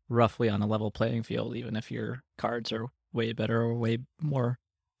roughly on a level playing field, even if your cards are way better or way more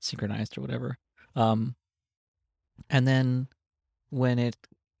synchronized or whatever. And then when it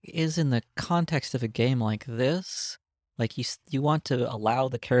is in the context of a game like this, like you want to allow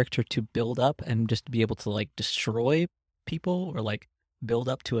the character to build up and just be able to like destroy people or like build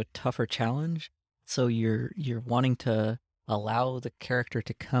up to a tougher challenge. So you're wanting to allow the character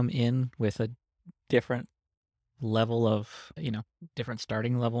to come in with a different level of, different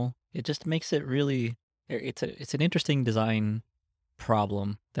starting level. It just makes it really, it's an interesting design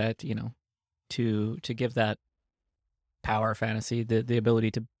problem that, to give that power fantasy, the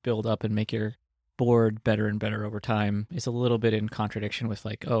ability to build up and make your board better and better over time is a little bit in contradiction with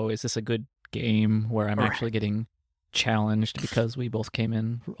like, oh, is this a good game where I'm actually getting challenged because we both came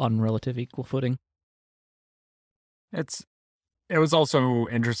in on relative equal footing? It was also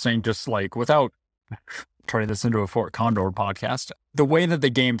interesting, just like without turning this into a Fort Condor podcast, the way that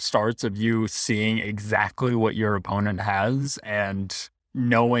the game starts of you seeing exactly what your opponent has and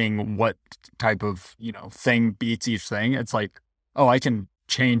knowing what type of, thing beats each thing. It's like, oh, I can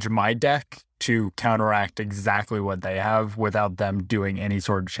change my deck to counteract exactly what they have without them doing any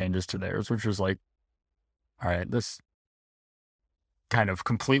sort of changes to theirs, which was like, all right, this kind of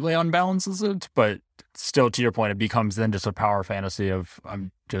completely unbalances it, but still, to your point, it becomes then just a power fantasy of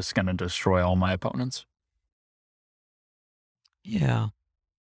I'm just going to destroy all my opponents. Yeah.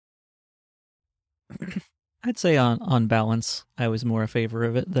 I'd say on balance, I was more a favor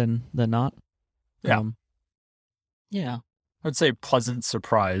of it than not. Yeah. Yeah. I'd say pleasant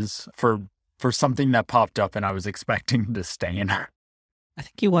surprise for something that popped up and I was expecting to stain. I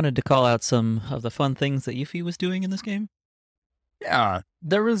think you wanted to call out some of the fun things that Yuffie was doing in this game. Yeah,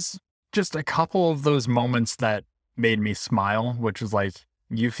 there was just a couple of those moments that made me smile, which is like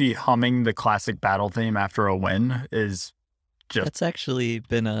Yuffie humming the classic battle theme after a win is just... That's actually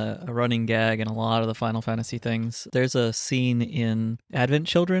been a running gag in a lot of the Final Fantasy things. There's a scene in Advent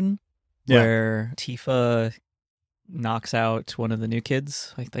Children where Tifa knocks out one of the new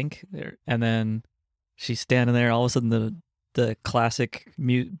kids, I think, and then she's standing there. All of a sudden, the classic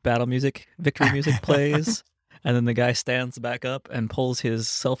battle music, victory music plays, and then the guy stands back up and pulls his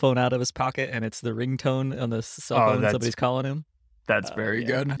cell phone out of his pocket, and it's the ringtone on the cell phone somebody's calling him. That's very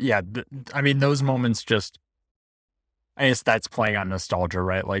good. Yeah, I mean, those moments just... I guess that's playing on nostalgia,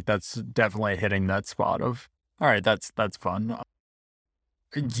 right? Like, that's definitely hitting that spot of, all right, that's fun.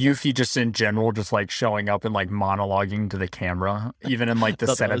 Yuffie just in general, just like showing up and like monologuing to the camera, even in like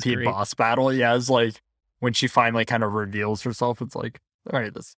the Centipede boss battle. Yeah, it's like when she finally kind of reveals herself, it's like, all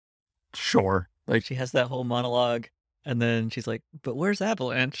right, that's sure. Like, she has that whole monologue, and then she's like, but where's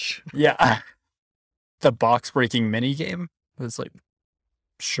Avalanche? Yeah. The box breaking mini game. It's like,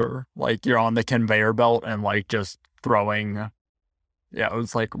 sure. Like, you're on the conveyor belt and like just throwing. Yeah, it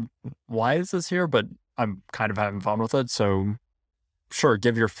was like, why is this here? But I'm kind of having fun with it, so sure,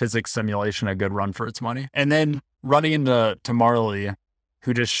 give your physics simulation a good run for its money. And then running into Marley,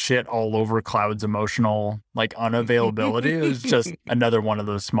 who just shit all over Cloud's emotional like unavailability, is just another one of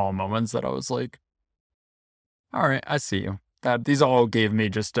those small moments that I was like, all right, I see you. These all gave me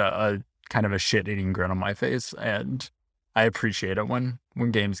just a kind of a shit-eating grin on my face, and I appreciate it when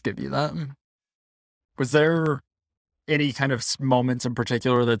games give you that. Was there any kind of moments in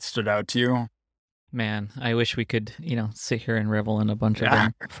particular that stood out to you? Man, I wish we could, sit here and revel in a bunch of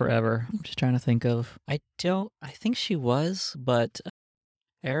them forever. I'm just trying to think of... I think she was, but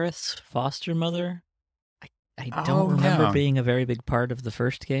Aerith's foster mother, I don't remember being a very big part of the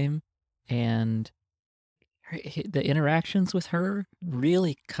first game, and the interactions with her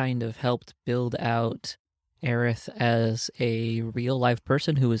really kind of helped build out Aerith as a real-life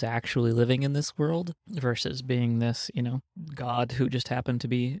person who was actually living in this world versus being this, god who just happened to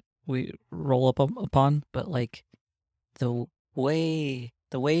be we roll up upon. But like the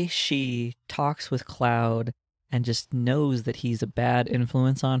way she talks with Cloud and just knows that he's a bad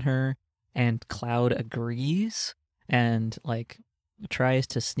influence on her, and Cloud agrees and like tries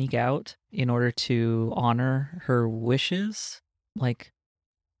to sneak out in order to honor her wishes. Like,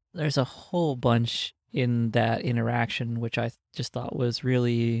 there's a whole bunch in that interaction which I just thought was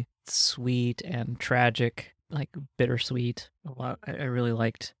really sweet and tragic, like bittersweet. I really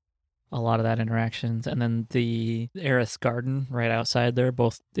liked a lot of that interactions. And then the Aerith's garden right outside there,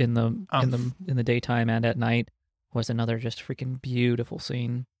 both in the daytime and at night, was another just freaking beautiful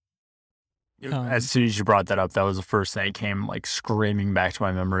scene. As soon as you brought that up, that was the first thing that came like screaming back to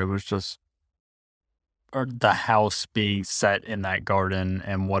my memory. It was just the house being set in that garden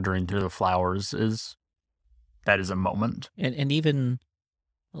and wandering through the flowers is a moment. And even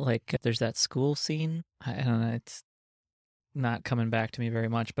like there's that school scene. I don't know, it's not coming back to me very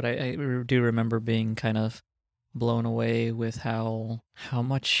much, but I do remember being kind of blown away with how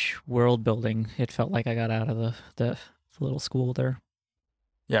much world building it felt like I got out of the little school there.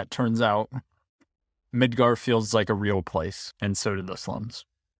 Yeah, it turns out Midgar feels like a real place, and so do the slums.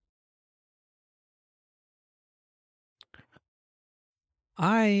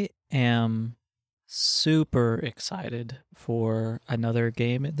 I am super excited for another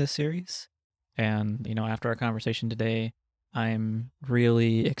game in this series. And, after our conversation today, I'm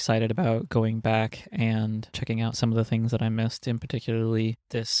really excited about going back and checking out some of the things that I missed, in particularly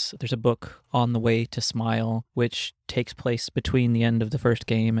there's a book, On the Way to Smile, which takes place between the end of the first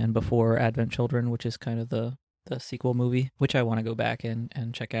game and before Advent Children, which is kind of the sequel movie, which I want to go back and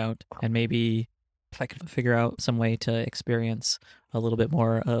check out. And maybe if I could figure out some way to experience a little bit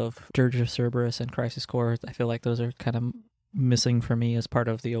more of Dirge of Cerberus and Crisis Core, I feel like those are kind of missing for me as part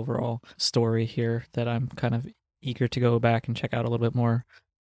of the overall story here that I'm kind of eager to go back and check out a little bit more.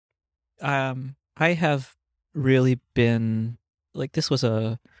 I have really been, like, this was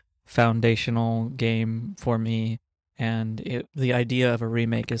a foundational game for me, and the idea of a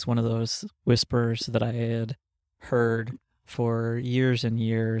remake is one of those whispers that I had heard for years and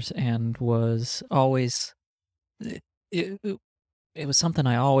years, and was always, it was something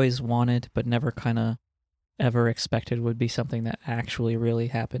I always wanted, but never kind of ever expected would be something that actually really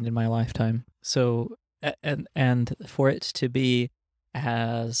happened in my lifetime. So, and for it to be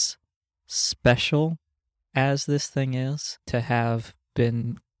as special as this thing is, to have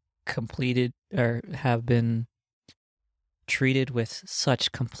been completed or have been treated with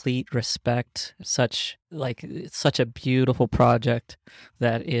such complete respect, such a beautiful project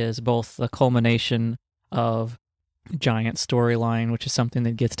that is both the culmination of giant storyline, which is something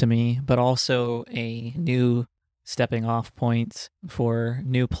that gets to me, but also a new stepping off point for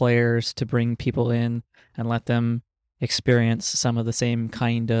new players to bring people in and let them experience some of the same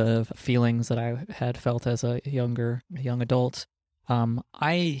kind of feelings that I had felt as a young adult.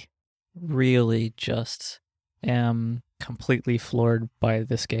 I really just am completely floored by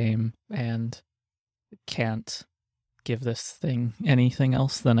this game and can't give this thing anything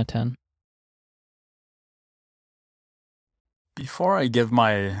else than a 10. Before I give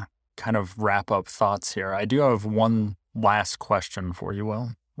my kind of wrap-up thoughts here, I do have one last question for you,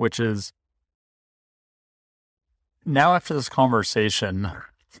 Will, which is, now after this conversation,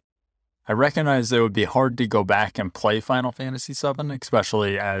 I recognize it would be hard to go back and play Final Fantasy VII,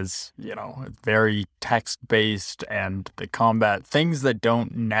 especially as, very text-based and the combat, things that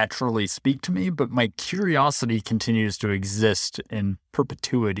don't naturally speak to me, but my curiosity continues to exist in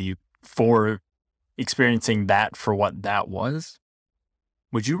perpetuity for experiencing that for what that was.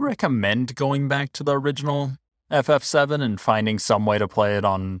 Would you recommend going back to the original FF7 and finding some way to play it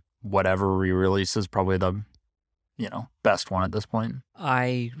on whatever re-release is probably the, best one at this point?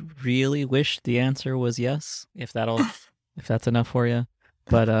 I really wish the answer was yes, if that's enough for you.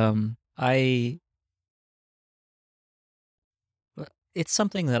 But it's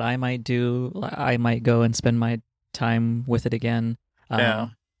something that I might do. I might go and spend my time with it again. Yeah.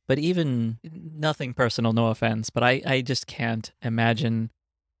 But even, nothing personal, no offense, but I just can't imagine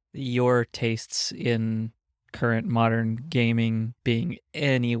your tastes in current modern gaming being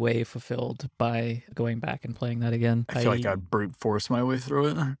any way fulfilled by going back and playing that again. I feel like I'd brute force my way through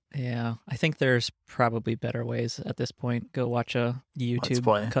it. Yeah, I think there's probably better ways at this point. Go watch a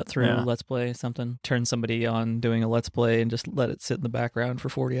YouTube cut through, Let's Play something. Turn somebody on doing a Let's Play and just let it sit in the background for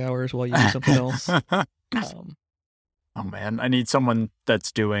 40 hours while you do something else. Oh man, I need someone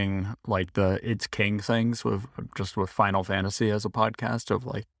that's doing like the It's King things with Final Fantasy as a podcast of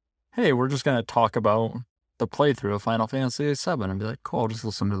like, hey, we're just gonna talk about the playthrough of Final Fantasy VII and be like, cool, I'll just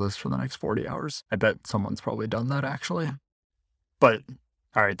listen to this for the next 40 hours. I bet someone's probably done that actually. But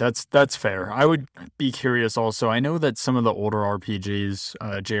all right, that's fair. I would be curious also. I know that some of the older RPGs,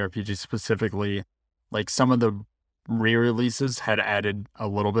 JRPGs specifically, like some of the re-releases had added a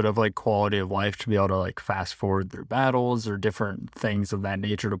little bit of like quality of life to be able to like fast forward through battles or different things of that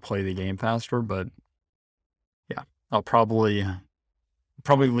nature to play the game faster. But yeah, I'll probably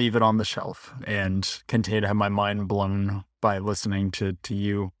leave it on the shelf and continue to have my mind blown by listening to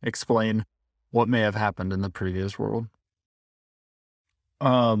you explain what may have happened in the previous world.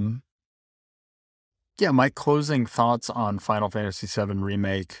 Yeah, my closing thoughts on Final Fantasy VII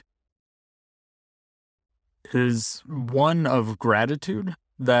Remake is one of gratitude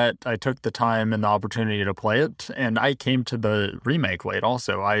that I took the time and the opportunity to play it, and I came to the remake late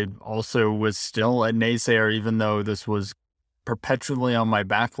also. I also was still a naysayer, even though this was perpetually on my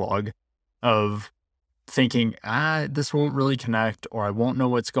backlog of thinking, this won't really connect, or I won't know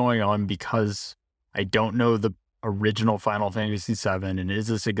what's going on because I don't know the original Final Fantasy VII, and is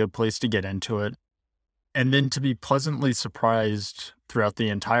this a good place to get into it? And then to be pleasantly surprised throughout the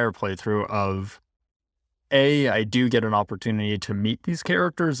entire playthrough of, I do get an opportunity to meet these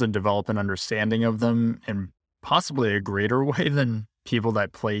characters and develop an understanding of them in possibly a greater way than people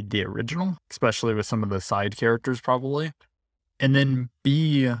that played the original, especially with some of the side characters probably. And then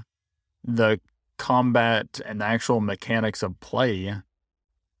B, the combat and the actual mechanics of play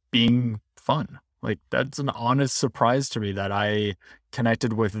being fun. Like, that's an honest surprise to me that I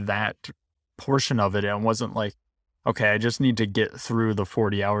connected with that portion of it and wasn't like, okay, I just need to get through the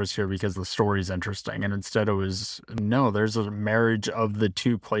 40 hours here because the story's interesting. And instead it was, no, there's a marriage of the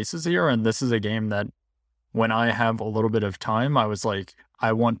two places here. And this is a game that when I have a little bit of time, I was like,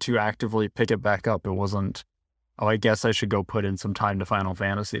 I want to actively pick it back up. It wasn't, oh, I guess I should go put in some time to Final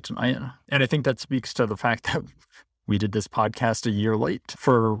Fantasy tonight. And I think that speaks to the fact that we did this podcast a year late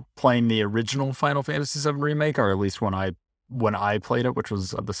for playing the original Final Fantasy VII Remake, or at least when I played it, which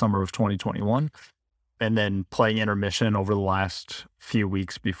was the summer of 2021, and then playing Intermission over the last few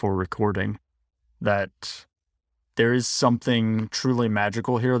weeks before recording, that there is something truly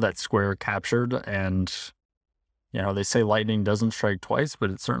magical here that Square captured. And, you know, they say lightning doesn't strike twice, but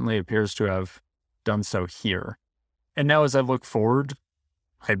it certainly appears to have done so here. And now as I look forward,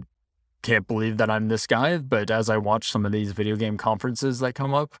 I can't believe that I'm this guy, but as I watch some of these video game conferences that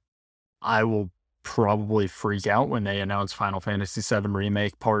come up, I will probably freak out when they announce Final Fantasy VII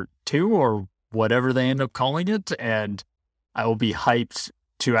Remake Part 2 or whatever they end up calling it, and I will be hyped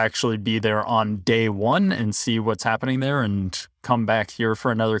to actually be there on day one and see what's happening there and come back here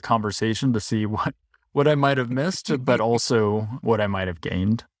for another conversation to see what I might have missed, but also what I might have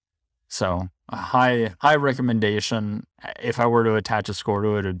gained. So a high recommendation. If I were to attach a score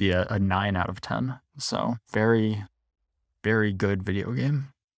to it, it'd be a 9 out of 10. So very, very good video game.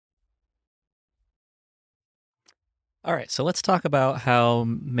 All right, so let's talk about how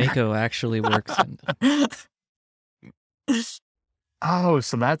Mako actually works. Oh,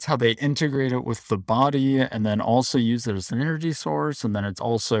 so that's how they integrate it with the body and then also use it as an energy source, and then it's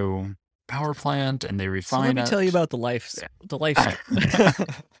also power plant, and they refine it. So let me tell you about the life.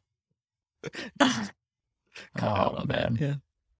 Oh, man. Yeah.